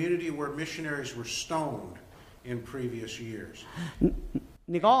 It's a community where missionaries were stoned in previous years.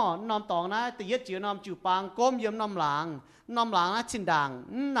 Nị có năm tòng na tự yết chữ năm chịu bang cốm yếm năm láng na chín đàng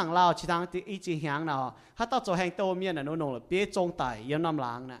nàng lao chỉ thằng tự ý chỉ hàng nào, hát tao cho hàng tô miền là nó nông là bế trong tài yếm năm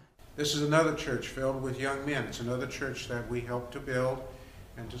láng nè. This is another church filled with young men. It's another church that we help to build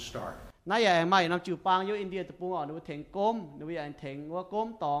and to start. nãy giờ anh mày nằm chịu băng vô India tập trung ở nó thèn cốm nó bây giờ anh thèn qua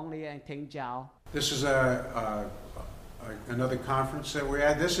cốm tòng thì anh thèn chảo. This is another conference that we're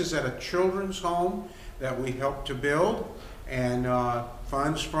at. This is at a children's home that we helped to build, and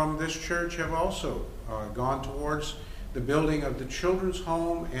funds from this church have also gone towards the building of the children's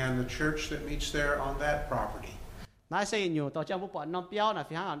home and the church that meets there on that property. Nãy xây nhiều tàu trong bộ phận năm béo là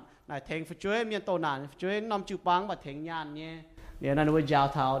phía hàng này thèn phải chơi miền tàu nàn chơi năm chịu băng và thèn nhàn nhé. Để nó nuôi giáo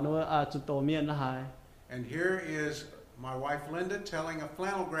thảo nuôi chụp tổ miền là hay. And here is my wife Linda telling a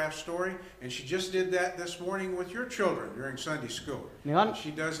flannel graph story, and she just did that this morning with your children during Sunday school. And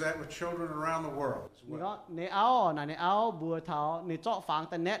she does that with children around the world as well. Nếu áo này nếu áo bùa thảo nếu chọn phẳng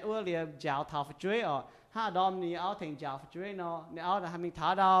tại net ưa liền giáo thảo phải chơi ở ha đom nếu áo thành giáo phải chơi nó nếu áo là hai mình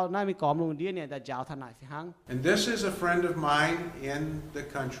thả đào nay mình còm luôn đi này là giáo thằng này phải hăng. And this is a friend of mine in the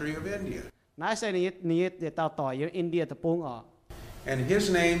country of India. Nãy xây này để tao tỏi ở India tập trung ở. And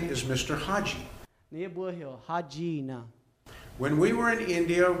his name is Mr. Haji. Nếu bùa hiểu Haji nè. When we were in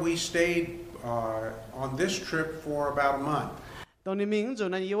India, we stayed on this trip for about a month. Tao nếu mình rồi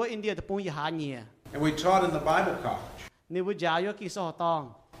này yêu India tập trung gì hà nhỉ? And we taught in the Bible college. Nếu bùa giáo yêu kỹ sư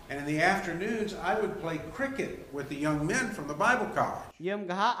tòng. And in the afternoons, I would play cricket with the young men from the Bible college. Yếm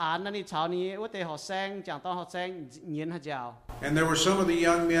cái hát án này chào này ước để họ sang chẳng tao họ sang nhiên hạt giáo. And there were some of the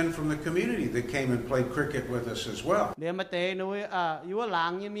young men from the community that came and played cricket with us as well. Nếu mà tế nuôi yêu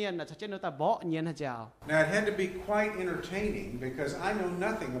làng như miền là chắc chắn nó ta bỏ nhiên hạt giáo. Now it had to be quite entertaining because I know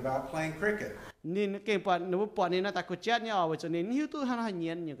nothing about playing cricket. Nên cái bọn nếu bọn này nó ta có chết nhau vậy cho nên hiếu tu hắn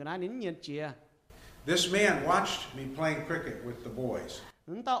nhiên những cái này nên nhiên chia. This man watched me playing cricket with the boys.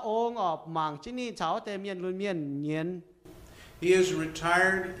 Chúng ta ôm ở mảng trên này cháu tề miền luôn miền nhiên. He is a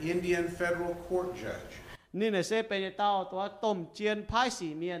retired Indian federal court judge. Nên là sẽ bây giờ tao tôi tôm chiên phái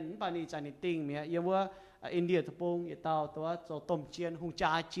sĩ miền bà này chạy này tình miền yêu vừa India tập trung yêu tao tôi tôm chiên hung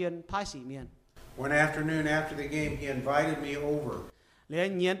cha chiên phái sĩ miền. One afternoon after the game, he invited me over.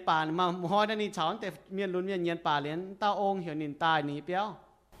 Liền nhiên bà mà hỏi đây cháu tề miền luôn miền nhiên bà liền tao ôm hiểu nín tài ní béo.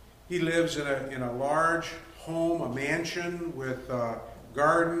 He lives in a large home, a mansion with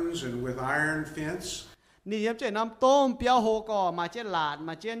gardens and with iron fence. Nì yếm chơi nắm tôm béo hồ cò mà chơi lạt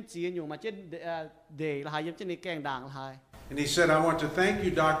mà chơi chỉ nhung mà chơi để là hai yếm chơi này kèng đàng là hai. And he said, I want to thank you,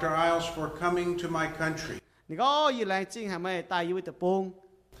 Dr. Isles, for coming to my country. Nì có gì làng chính hả mày tài yêu tập trung.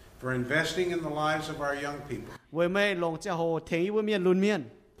 For investing in the lives of our young people. Với mày lồng chơi hồ thèn yêu miền luôn miền.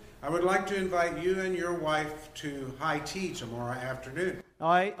 I would like to invite you and your wife to high tea tomorrow afternoon.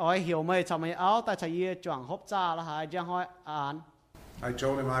 Ôi hiểu mày cho mày áo ta chạy yêu chọn hộp trà là hai giang hỏi án. I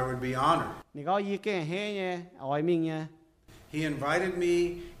told him I would be honored. Nì có gì cái hè nhé, ôi mình nhé. He invited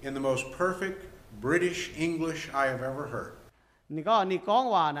me in the most perfect British English I have ever heard. Nì có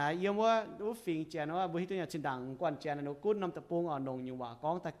hòa nè, yêu mua đủ phiền chèn nó bữa tôi nhà trên đằng quan chèn nó cút năm tập trung ở nông nhiều hòa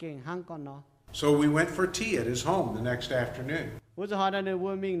con ta keng hăng con nó. So we went for tea at his home the next afternoon. Bữa giờ hỏi này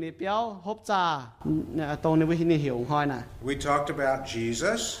bữa mình này béo hộp trà, tông này bữa này hiểu hỏi nè. We talked about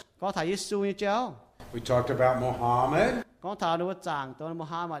Jesus. Có thầy Giêsu như cháu. We talked about Muhammad. Có thảo nữa chàng tôi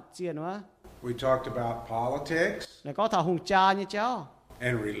Muhammad chia nữa. We talked about politics. Này có thảo hùng cha như cháu.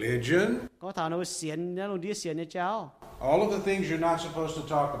 And religion. Có thảo nữa xiên nữa luôn đi xiên như cháu. All of the things you're not supposed to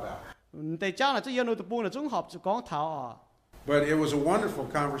talk about. Tại cháu là chứ yêu tập trung là chúng họp có thảo à. But it was a wonderful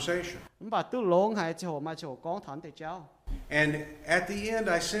conversation. Bà tu lông hay chỗ mà chỗ có thảo tại cháu. And at the end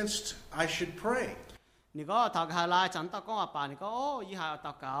I sensed I should pray. Nì có thảo cái lại chẳng ta có bà nì có ý hà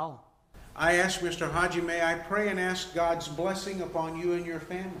tao cáo. I asked Mr. Haji, may I pray and ask God's blessing upon you and your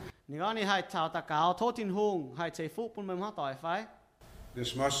family? Nì có nì hai thảo ta cáo thốt thiên hùng hai chế phúc bún mềm hóa tỏi phái.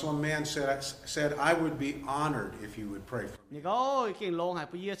 This Muslim man said I would be honored if you would pray for me. Nì có kinh lông hai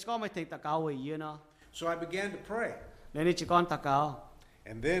bây giờ có mấy thằng ta cáo về yên nó. So I began to pray. Nên đi chỉ con ta cáo.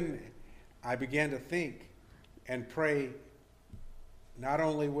 And then I began to think and pray not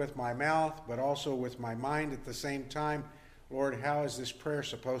only with my mouth but also with my mind at the same time. Lord, how is this prayer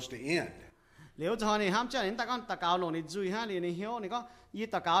supposed to end? Nếu cho này ham chơi đến ta con ta cáo lồng này duy ha liền này hiếu này có ý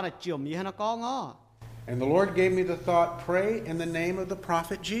ta cáo là chiếm gì hay nó có ngó. And the Lord gave me the thought, pray in the name of the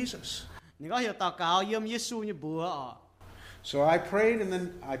prophet Jesus. Này có hiểu ta cáo yếm Giêsu như bùa. So I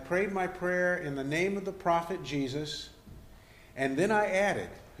prayed my prayer in the name of the prophet Jesus, and then I added,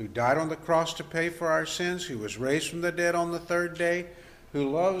 who died on the cross to pay for our sins, who was raised from the dead on the third day, who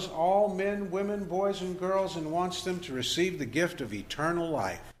loves all men, women, boys and girls and wants them to receive the gift of eternal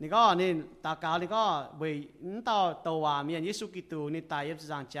life. Nì có nên ta cáo nì có bởi tao tàu hòa miền Giêsu Kitô nì tài yếm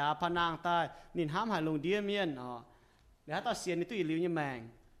giang cha phan nang tai nì ham hải lùng đĩa miền để tao xiên nì tụi liu như mèng.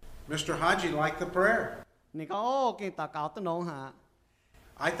 Mr. Haji liked the prayer. Nì có kinh ta cáo tao nông hả.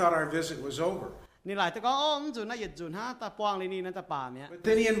 I thought our visit was over. นี่หลายแต่ก็อ้อมจุนน่ะหยุดจุนฮะตาปวงเลยนี่นั่นตาป่าเนี่ย But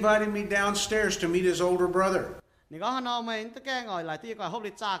then he invited me downstairs to meet his older brother. นี่ก็ฮานอไม่ตะแกงอ่อยหลายที่ก็ฮบ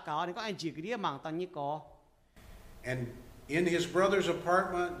ลิจ้าเก่านี่ก็ไอ้จีกเดียมังตังนี้ก็ And in his brother's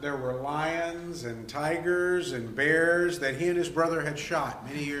apartment, there were lions and tigers and bears that he and his brother had shot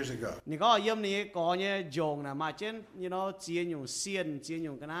many years ago. นี่ก็เยี่ยมนี่ก็เนี่ยโยงนะมาเช่นเจียนอยู่เซียนเจียนอ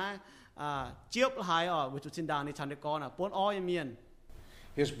ยู่กันนะเจี๊ยบหายอ่ะวิจุชินดางในชันเดกอน่ะปนอ้อยเมียน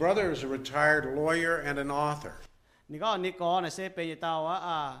His brother is a retired lawyer and an author. นี่ก็นี่ก็น่ะเซเป็นยตาวะ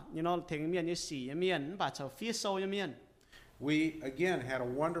ถึงเมียนยี่สี่เมียนบาดเฉาฟีโซเมียน We again had a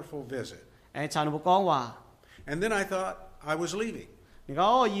wonderful visit. ไอ้ชาวนุบกองว่า And then I thought I was leaving. นี่ก็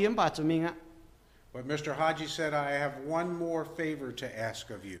ยิ้มบาดจุมิงอ่ะ But Mr. Haji said, I have one more favor to ask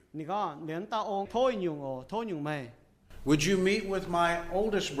of you. นี่ก็เหลืองตาองโทยยุงโทยยุงไม่ Would you meet with my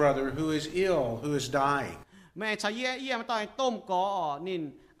oldest brother who is ill, who is dying? แม่ชายเยี่ยมตายต้มกอนิน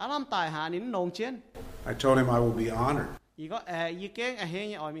อารมณ์ตายหานินนงเช่น I told him I will be honored. อีก็ยี่เก้งเฮง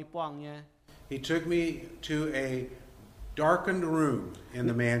อ่อยมีปวงเนี่ย He took me to a darkened room in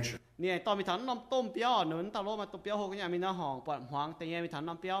the mansion. เนี่ยตอนมีฐานน้ำต้มเปียวหนุนตาโลมาต้มเปียวหกเนี่ยมีน้ำหองปวดหวงแต่ยังมีฐาน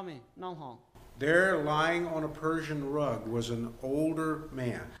น้ำเปียวไหมน้ำหอง There, lying on a Persian rug, was an older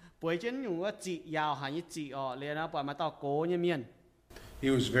man. ป่วยเช่นอยู่ว่าจียาวหายจีเลยนะปวดมาต่อโกเนี่ยเมียน He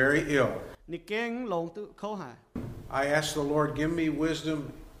was very ill. นี่เก้งลงตู้เข้าหา I asked the Lord, give me wisdom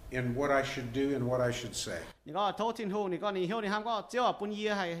in what I should do and what I should say. นี่ก็โทษทิ้งหูนี่ก็นี่เฮี้ยวนี่ห้ามก็เจ้าปุ่นเยี่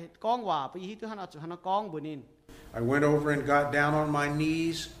ยให้กองว่าไปยี่ตัวหันจุหันกองบุญนิน I went over and got down on my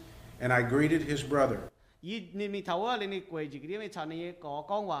knees and I greeted his brother. ยี่นี่มีเท้าเลยนี่กวยจีกเดียไม่ชานี่ก่อ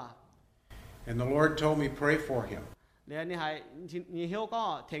กองว่า And the Lord told me, pray for him. แล้วนี่ให้นี่เฮี้ยวก็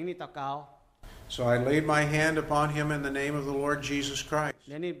เทงนี่ตะเกา So I laid my hand upon him in the name of the Lord Jesus Christ.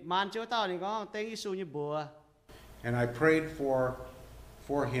 แล้วนี่มันเจ้าเต้านี่ก็เต็งยิสูนี่บัว And I prayed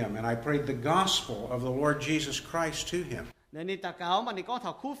for him. And I prayed the gospel of the Lord Jesus Christ to him. แล้วนี่ตะเกามันนี่ก็เท่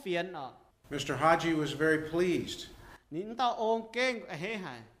าคู่เฟียนMr. Haji was very pleased. นี่เต้าองเก้งเฮ้ห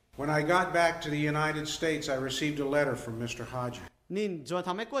าย When I got back to the United States, I received a letter from Mr. Haji. นินจวนท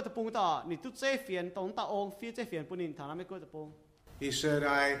ำให้กล้วยตะปุงต่อนี่ตุ๊ดเซ่เฟียนตรงตาองฟีเซ่เฟียนปุ่นนินทำให้กล้วยตะปุง He said,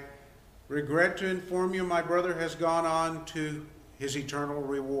 I regret to inform you my brother has gone on to his eternal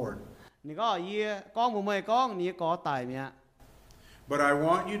reward. นี่ก็เยี่ยก้องบุ้มเมย์ก้องนี่ก็ตายเนี่ย But I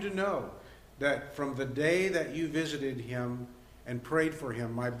want you to know that from the day that you visited him and prayed for him,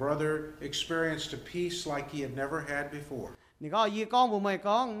 my brother experienced a peace like he had never had before. นี่ก็ยี่ก้องบุ้มเมย์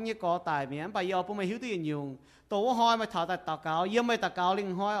ก้องนี่ก็ตายเนี่ยไปยอปุ่มเมย์หิวตีนยุงตัวห้อยมาถอดแต่ตะเกาเยี่ยมไม่ตะเกาลิง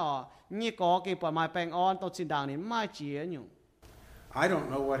ห้อยนี่ก็เก็บปล่อยมาแปลงอ่อนตัวสินดางนี่ไม่เจียยุง I don't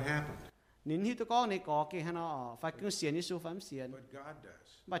know what happened, นินหิวตัวก้องนี่ก็เก็บให้น้อไฟกิ้งเสียนนี่สู้ฟัมเสียน but God does.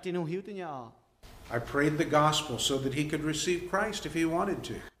 บัดที่หนูหิวตัวเนี่ย I prayed the gospel so that he could receive Christ if he wanted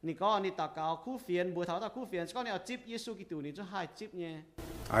to. นี่ก็นี่ตะเกาคู่เฟียนบัวเท้าตะคู่เฟียนก็เนี่ยจิบเยซูกิตูนี่จะหายจิบเนี่ย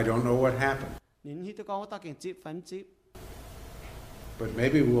I don't know what happened, นินหิวตัวก้องตะเก่งจิบฟันจิบ but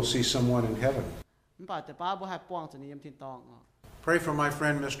maybe we'll see someone in heaven. มันป่าแต่ป้าบัวหายป้องจะนี่ยมทินตอง Pray for my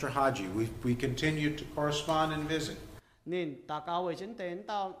friend Mr. Haji. We continue to correspond and visit. นี่ตะเกาไว้ฉันเต้นเ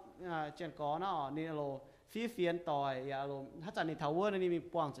ต้าเจนก่อนะนี่โลฟีเฟียนต่อยอย่าโลถ้าจันนี่ทาวเวอร์นี่มี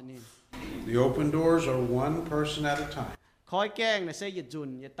ป้องจะนี่ The open doors are one person at a time, คอยแกล้งเนี่ยเสียหยุดจุน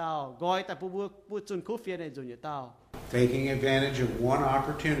อย่าเต้ากอยแต่ผู้จุนคู่เฟียนเนี่ยจุนอย่าเต้า taking advantage of one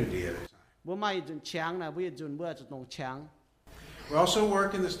opportunity at a time. บัวไม่จุนช้างนะบัวจุนบัวจุดนงช้าง We also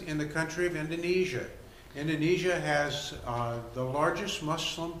work in the country of Indonesia. Indonesia has the largest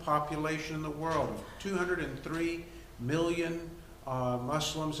Muslim population in the world, 203 million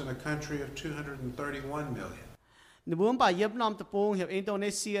Muslims in a country of 231 million. ในบุ้มป่าเย็บน้ำตะปูเหี่ยวอินโดนี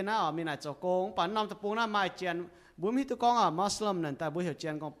เซียนะมีน่าจะโกงป่าน้ำตะปูน่ามาเจียนบุ้มฮิตกองมัสลิมนั่นแต่บุ้มเหี่ยวเจี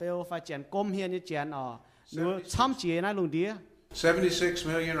ยนกองเปลวไฟเจียนก้มเฮียนเจียนหนูช้ำเจียนะลุงเดีย 76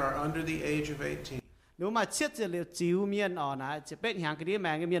 million are under the age of 18. หนูมาเช็ดจะเลี้ยวจิ๋วเมียนนะจะเป็นหางกระดิ่งแม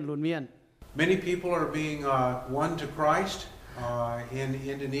งเมียนลุนเมียน Many people are being won to Christ in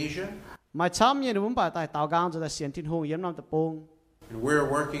Indonesia. มาช้ำเนี่ยหนูบุ้มป่าตายเต่ากลางจะได้เสียนทิ้งหงเย็บน้ำตะปู And we're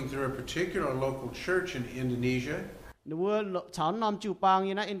working through a particular local church in Indonesia. หนูว่าชาวน้ำจิ๋วปางเ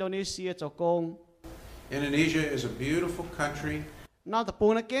นี่ยนะอินโดนีเซียจะโกง Indonesia is a beautiful country. น้ำตะปู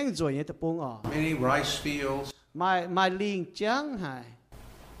น่ะเก่งจ่วยเนี่ยตะปูMany rice fields. ไม่ลิงจังหาย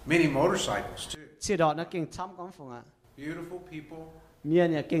Many motorcycles too. เสียดอกน่ะเก่งช้ำก้อนฝงBeautiful people. เมีย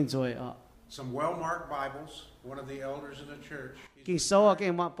เนี่ยเก่งจ่วย Some well-marked Bibles. One of the elders in the church. กิ่งโซ่กิ่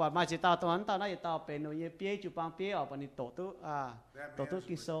งมาปอดมาจิตาตัวนั้นตอนนั้นจะตาเป็นหนูเยี่ยเปี้ยจูปังเปี้ยออกปนิโตตุโตตุ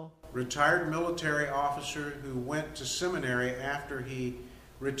กิ่งโซ่ Retired military officer who went to seminary after he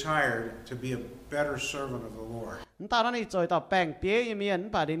retired to be a better servant of the Lord. ta nó này rồi tao bèn bía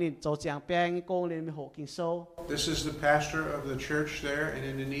miền bà đi này rồi chẳng bèn công lên mi hộ kinh sâu. This is the pastor of the church there in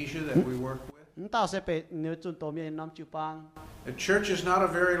Indonesia that we work with. Tao sẽ bị nếu chúng tôi miền Nam chịu bang. The church is not a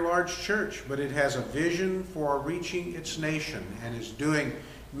very large church, but it has a vision for reaching its nation and is doing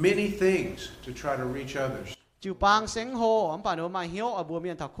many things to try to reach others. Chịu bang sinh hồ, ông bà nếu mà hiếu ở bùa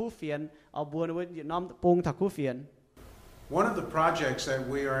miền thảo khu phiền, ở bùa nếu Việt Nam bung thảo khu phiền. One of the projects that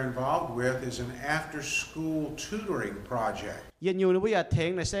we are involved with is an after-school tutoring project. Hiện nhiều nếu bây giờ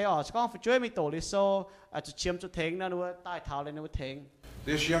thèn này sẽ ở con phải chơi mi tổ lý số, chụp chiếm chụp thèn nó nữa tai thảo lên nó thèn.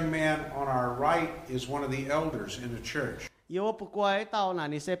 This young man on our right is one of the elders in the church. Yêu bục quay tao là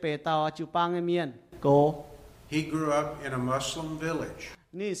ni sẽ bề tao chịu bang cái miền. Cô. He grew up in a Muslim village.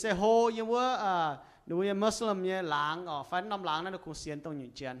 Ni sẽ hồ như vừa nếu Muslim như làng ở phán năm làng nó cũng xiên tông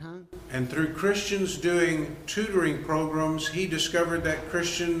những chuyện ha. And through Christians doing tutoring programs, he discovered that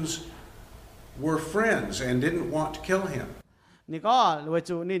Christians were friends and didn't want to kill him. Ni có với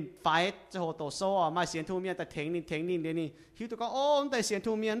chủ ni phải cho hồ tổ số mà xiên thu miên tại thèn ni để ni hiếu tụi con ôm tại xiên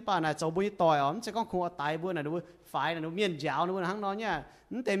thu miên bà này cháu bui tỏi ôm sẽ con không ở tài bữa này nó phải là nó miên giáo nó bữa hắn nói nha,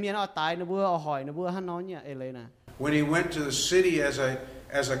 nó tại miên ở tài nó bữa hỏi nó bữa hắn nói nha, ấy nè. When he went to the city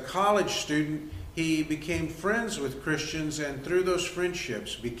as a college student, he became friends with Christians and through those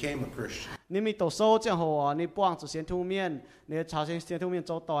friendships became a Christian. Ni mi tổ số cho hồ ni buông cho xiên thu miên, ni cháu xiên thu miên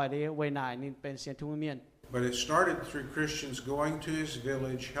cháu tỏi đi về này ni bên xiên thu miên. But it started through Christians going to his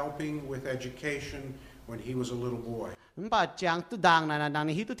village, helping with education when he was a little boy. Bà chàng tu đàng này đàng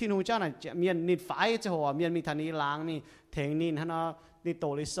này hít tu thiên hùng cha này miền nịt phải cho họ miền mi thằng ní láng ni thèn nín hắn nó ni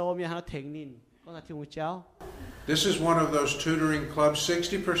tổ lý số miền hắn nó thèn nín có là thiên hùng cha. This is one of those tutoring clubs.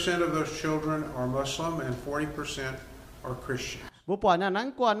 60% of those children are Muslim and 40% are Christian. Bố bỏ nhà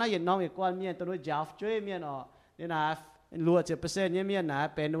nắng quan na hiện nong quan miền tôi nói giáo chơi miền ở nên là lúa 7% như miền là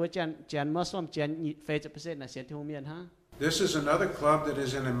bên nuôi chèn Muslim chèn 50% là sẽ thiên hùng miền ha. This is another club that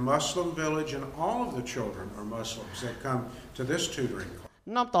is in a Muslim village, and all of the children are Muslims that come to this tutoring club.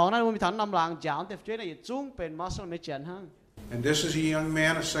 Năm tỏ này mình thằng năm làng giáo thì chơi này chung bên Muslim mới chèn ha. And this is a young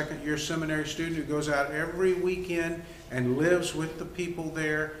man, a second-year seminary student who goes out every weekend and lives with the people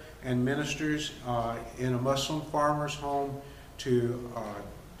there and ministers in a Muslim farmer's home to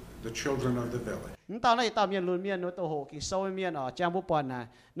the children of the village. Tao này tao miền luôn miền nó tổ hộ kinh sâu miền ở trang bút bòn này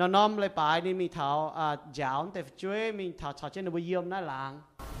nó nom lấy bài đi mi thảo giáo thì chơi mình thảo thảo trên nó bơi yếm nó làng.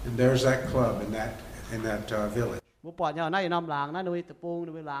 And there's that club in that village. Bút bòn nhau này năm làng nó nuôi tập bung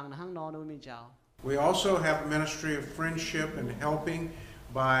nuôi làng nó hăng nó nuôi mình chào. We also have a ministry of friendship and helping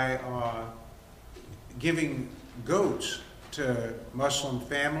by giving goats to Muslim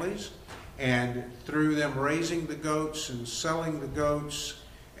families, and through them raising the goats and selling the goats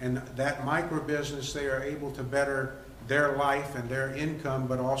and that micro business, they are able to better their life and their income,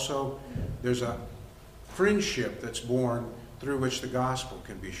 but also there's a friendship that's born through which the gospel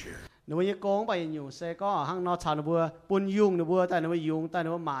can be shared. Nếu như con bây nhiều xe có hăng nó chào nó bữa bún yung nó bữa tại nó yung tại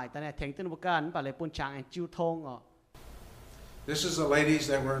nó mài tại này thèn tên nó can bà lại bún chang and chiu thong ở. This is the ladies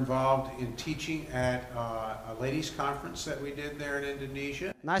that were involved in teaching at a ladies conference that we did there in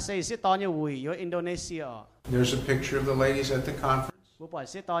Indonesia. Nãy sẽ sẽ to như vui ở Indonesia. There's a picture of the ladies at the conference. Bữa bỏ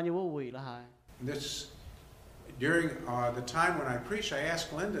sẽ to như vui là hai. This during the time when I preached, I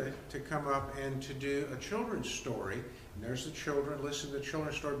asked Linda to come up and to do a children's story. And there's the children, listen to the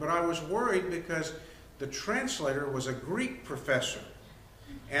children's story. But I was worried because the translator was a Greek professor.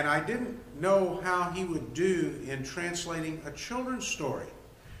 And I didn't know how he would do in translating a children's story.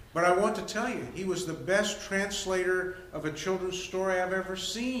 But I want to tell you, he was the best translator of a children's story I've ever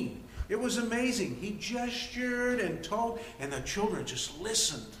seen. It was amazing. He gestured and told, and the children just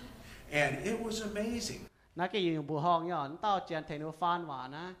listened. And it was amazing. Nãy cái gì bữa hong nhở, tao chèn thèn nó phan mà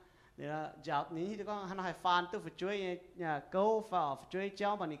na. Để giáo ní thì con hắn hay phan tôi phải chơi nhà câu phải chơi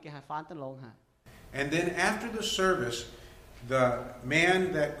cháu mà ní cái hay phan tôi lông hả. And then after the service, the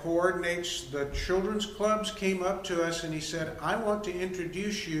man that coordinates the children's clubs came up to us and he said, I want to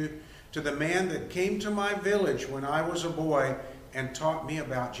introduce you to the man that came to my village when I was a boy and taught me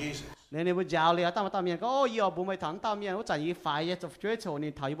about Jesus. Nên bữa giáo liền tao miền có giờ bữa mấy tháng tao miền có chạy gì phải vậy chơi chỗ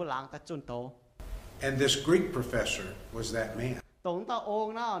ní thầy bữa làng ta chun tổ. And this Greek professor was that man. Tổng tao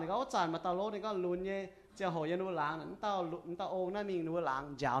ôn nó, này có chạy mà tao lố này có luôn như cho hội dân nuôi làng, tao ôn nó mình nuôi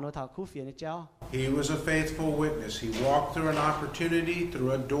làng giáo nó thảo khu phiền như cháu. He was a faithful witness. He walked through an opportunity,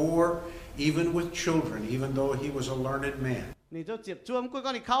 through a door, even with children, even though he was a learned man. Nị cho tiếp chuông cuối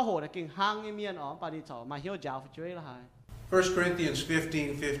con đi khao hồ là kinh hang như miền ở bà đi thọ mà hiểu giáo phải chơi là hai. 1 Corinthians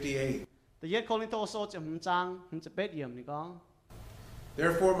 15:58. Từ yết Cô Linh Tô số chấm hầm trang hầm chấm bết yểm này có.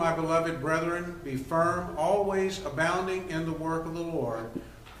 Therefore, my beloved brethren, be firm, always abounding in the work of the Lord,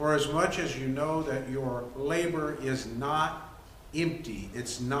 For as much as you know that your labor is not empty,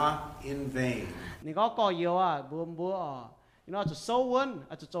 it's not in vain. 你講過要啊，唔啊，你攞做收穩，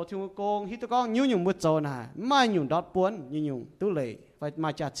啊做做天工，佢都講要用唔做呐，唔係用得本，要用都嚟，為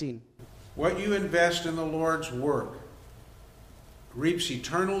買價錢。What you invest in the Lord's work reaps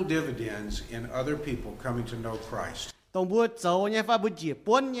eternal dividends in other people coming to know Christ. 當唔做呢，phải唔接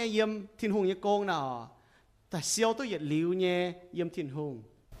本呢，驗天空呢工呐，但少都熱料呢，驗天空。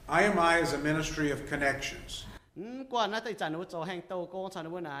IMI is a ministry of connections. ก่อนนะแต่จันทร์做แห่งโตโกงจันท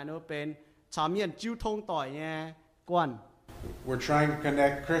ร์วันนั้นเป็นชาวเมียนจิ้วทงต่อยเนี่ยก่อน We're trying to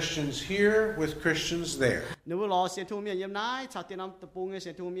connect Christians here with Christians there. นึกว่ารอเสียนทุ่งเมียนยังไงชาวเตียนตะปูเงี้ยเสี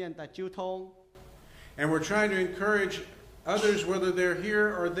ยนทุ่งเมียนแต่จิ้วทง And we're trying to encourage others, whether they're here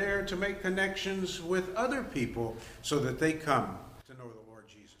or there, to make connections with other people so that they come to know the Lord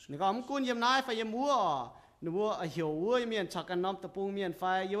Jesus. นี่ก็มันกุ้นยังไงไฟยังมัวนึกว่าเหี่ยววัวเมียนชักกันน้ำตะปูเมียนไฟ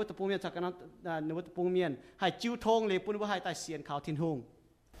เยอะตะปูเมียนชักกันน้ำนึกว่าตะปูเมียนให้จิ้วทงเลยปุ่นว่าให้แต่เสียนขาวทิ้นหง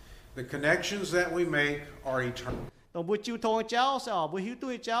The connections that we make are eternal. ต้องบุจิ้วทงเจ้าเสียบุหิว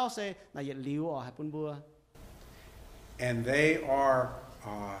ตุ้ยเจ้าเสียนายเหลียวให้ปุ่นบัว And they are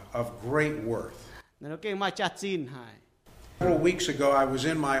of great worth. นั่นเราเก่งมาจากจีนให้ Several weeks ago, I was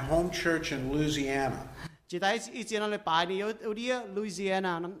in my home church in Louisiana. จีได้อีเจียนอะไรไปนี่เอาเดียลุยเซียน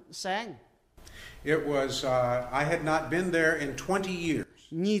าน้ำแสง It was, I had not been there in 20 years.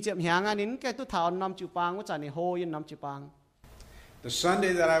 นี่เจ็บหางอันนี้แกตุ่าวน้ำจิปังว่าจะในโฮยันน้ำจิปัง The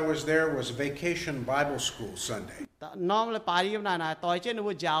Sunday that I was there was Vacation Bible School Sunday. น้องเลยไปยังไงนะต่อยเจ้าหนู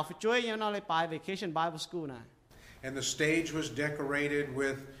ว่าจะเอาช่วยยังน้องเลยไป Vacation Bible School นะ And the stage was decorated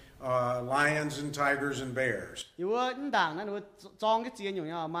with lions and tigers and bears. อยู่ว่าดังนั่นว่าจองก็เจียนอยู่เ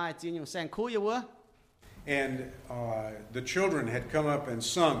นี่ยมาเจียนอยู่แสงคู่อยู่ว่า And the children had come up and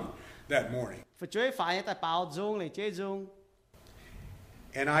sung that morning. ฝช่วยฝ่ายแต่เปล่าจงเลยเจ้จง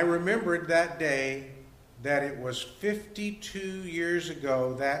And I remembered that day that it was 52 years ago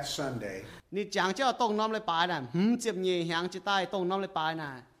that Sunday. นี่จังเจ้าต้องน้องเลยไปนะเจ็บเงี้ยหางจะตายต้องน้องเลยไปน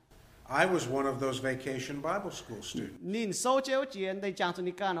ะ I was one of those Vacation Bible School students. นี่โซเจ้าเจียนได้จังสุ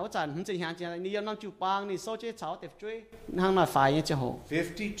นิการเอาจันจะหางจะนี่ยังน้ำจิปังนี่โซเจ้าเฉาเต็มช่วยทางหน้าฝ่ายเนี่ยจะโห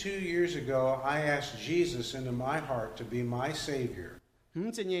 52 years ago, I asked Jesus into my heart to be my Savior.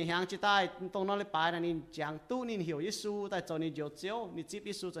 จะเนี่ยหางจะตายต้องน้องเลยไปนะนี่จังตู้นี่หิวยิสูแต่จอนี่เจียวเจียวนี่จิบ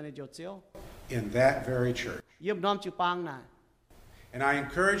ยิสูจอนี่เจียวเจียว In that very church. เยี่ยมน้อมจิปังนะ And I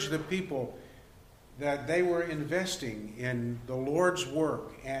encouraged the people that they were investing in the Lord's work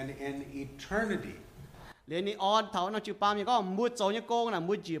and in eternity. เรียนนี่ออนเท่าน้องจิปังยังก็มุดโจเนี่ยโกงนะ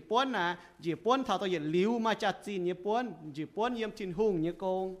มุดจีป้วนนะจีป้วนเท่าตัวอย่างลิ้วมาจากจีนเนี่ยป้วนจีป้วนเยี่ยมทินหุ่งเนี่ยโก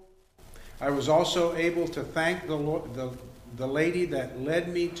ง I was also able to thank the Lord, the lady that led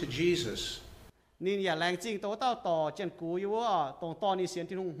me to Jesus. นี่อย่าแรงจริงตัวเต้าต่อเจนกูอยู่ว่าตรงตอนนี้เสียน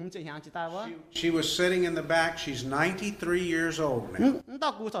ทินหุ่งจะหางจะตายวะ She was sitting in the back. She's 93 years old now. ต่อ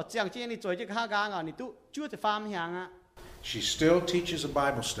กูสอดเจียงเจียนี่จอยจะข้ากางอ่ะนี่ตู้ชั่วจะฟาร์มหางอ่ะ She still teaches a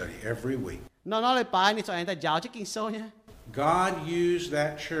Bible study every week. น้องเลยไปนี่จอยแต่ยาวจะกินโซ่เนี่ย God used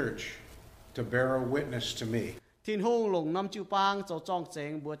that church to bear a witness to me. ทินหุ่งหลงน้ำจิปังโจจองเจ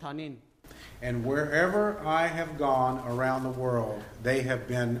งบัวทานิน And wherever I have gone around the world, they have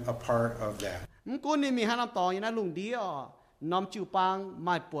been a part of that. กูนี่มีห้าน้ำต่ออย่างนั้นลุงดีอ่ะน้ำจิปังไ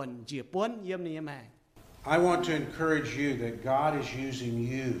ม่ป่วนจีป่วนเยี่ยมนี่แม่ I want to encourage you that God is using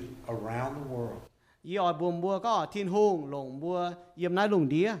you around the world. ยี่อ่อยบวมบัวก็ทินหุ่งหลงบัวเยี่ยมนั้นลุง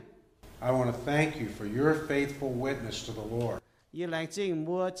ดี I want to thank you for your faithful witness to the Lord. ยี่แรงจริง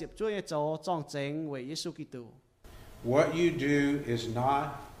บัวจีบช่วยโจจองเจงเวยยิสุกิตู What you do is not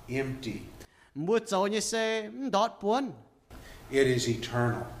empty. บัวโจเนี่ยเซ่ดอดป่วน It is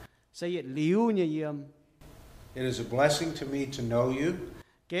eternal. เสียลิ้วเนี่ยเยี่ยม It is a blessing to me to know you.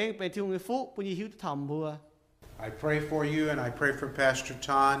 เก่งเป็นที่หุ่งฟุปุ่นยี่หิวทำบัว I pray for you and I pray for Pastor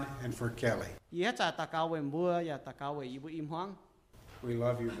Tan and for Kelly. ยี่จ่าตะกาวเวมบัวอย่าตะกาวเวยี่บุอิมฮัง We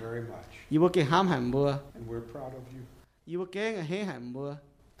love you very much ยี่บุเก่งห้ามแหมบัว and we're proud of you. ยี่บุเก่งเฮแหมบัว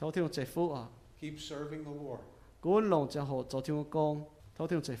เท่าที่หุ่งใจฟุอ่ะ Keep serving the Lord. กูหลงจะโหโจที่หุ่งกงเท่า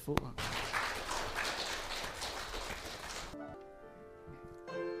ที่หุ่งใจฟุอ่ะ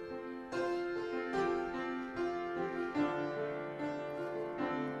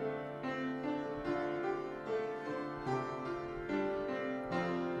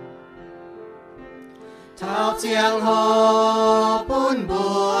Thao chiang hồ bún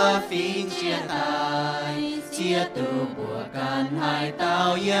bùa phiên chia tài chia từ bùa can hai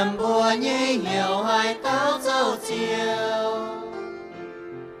tao yếm bùa nhây nhiều hai tao dâu chiều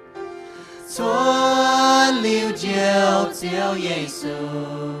xuân liu chiều chiều Giêsu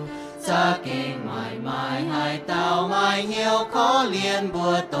cha kinh mãi mãi hai tao mãi hiếu khó liên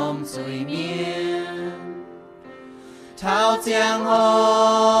bùa tôm suy miên thao giang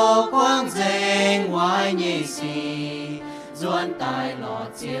hồ quang dành ngoài nhị xì duan tài lọ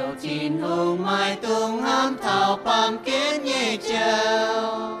chiều chín hùng mai tung hám thảo pam kiến nhị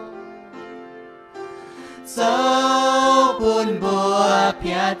treo dấu buồn bùa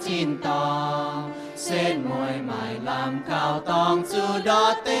phía chín tò sen môi mài làm cao tòng chú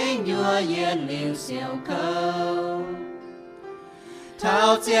đó tính nhua yên liu siêu khâu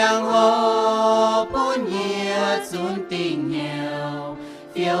thao giang hồ bốn nhiệt dùn tình nhiều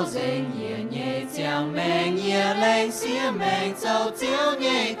phiêu dành nhiệt nhẹ chàng mèn nhiệt lên xía mèn dâu chiếu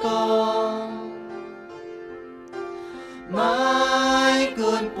nhẹ cùng mai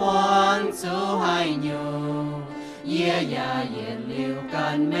cuốn quang chú hai nhiều yeah ya yên liu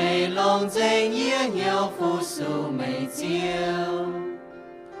cần mê lòng dành yeah nhiều phù su mê chiêu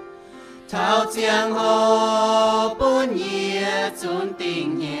thao giang hồ bốn nhiệt dùn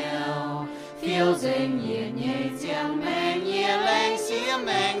tình nhiều phiêu dành nhiệt nhẹ chàng mèn nhiệt lên xía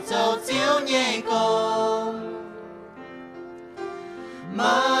mèn dâu chiếu nhẹ cùng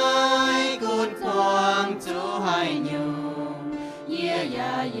mai cuốn quang chú hai nhiều yeah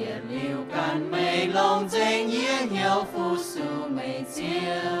ya yên liu cần mê lòng dành yeah nhiều phù su mê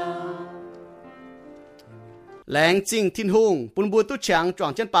chiêu làng chính thiên hùng bùn bùa tu chẳng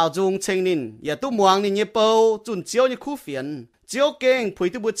tròn chân bảo dung chênh nín ya tu muang nín nhẹ bầu chun chiếu như khu phiền chiếu keng phủi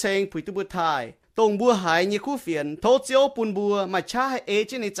tu bùa chênh phủi tu bùa thai tông bùa hải như khu phiền thô chiếu bùn bùa mà cha hay ê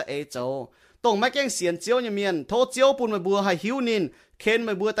trên này cha ê châu tông mai keng xiên chiếu như miền thô chiếu bùn mai bùa hay hiu nín khen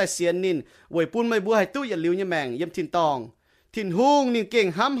mai bùa tai xiên nín vậy bùn mai bùa hay tu ya liu như mèng yếm thiên tòng thiên hùng nín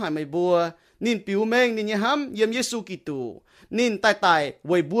keng hám hải mai bùa nín piu mèng nín như hám yếm Giêsu Kitô nín tai tai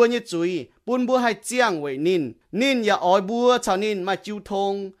vậy bùa như chuối bùn bùa hay chiang vậy nín ya oi bùa chào nín mà chiu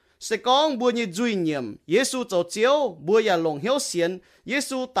thông sẽ con bùa như duy nhiệm Giêsu châu chiếu bùa ya lòng hiếu xiên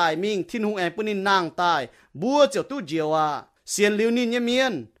Giêsu tài mình thiên hùng em bùn nín nàng tài bùa chiếu tu diệu à xiên liu nín như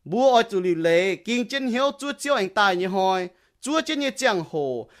miên bùa oi tu liu lệ kinh chân hiếu chúa chiếu anh tài như hoi chúa trên như giang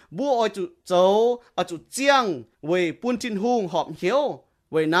hồ bùa oi tu châu ở tu chiang vậy bùn thiên hùng họp hiếu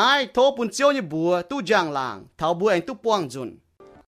vậy nãy thô bùn chiếu như bùa tu giang làng thảo bùa anh tu quang dùn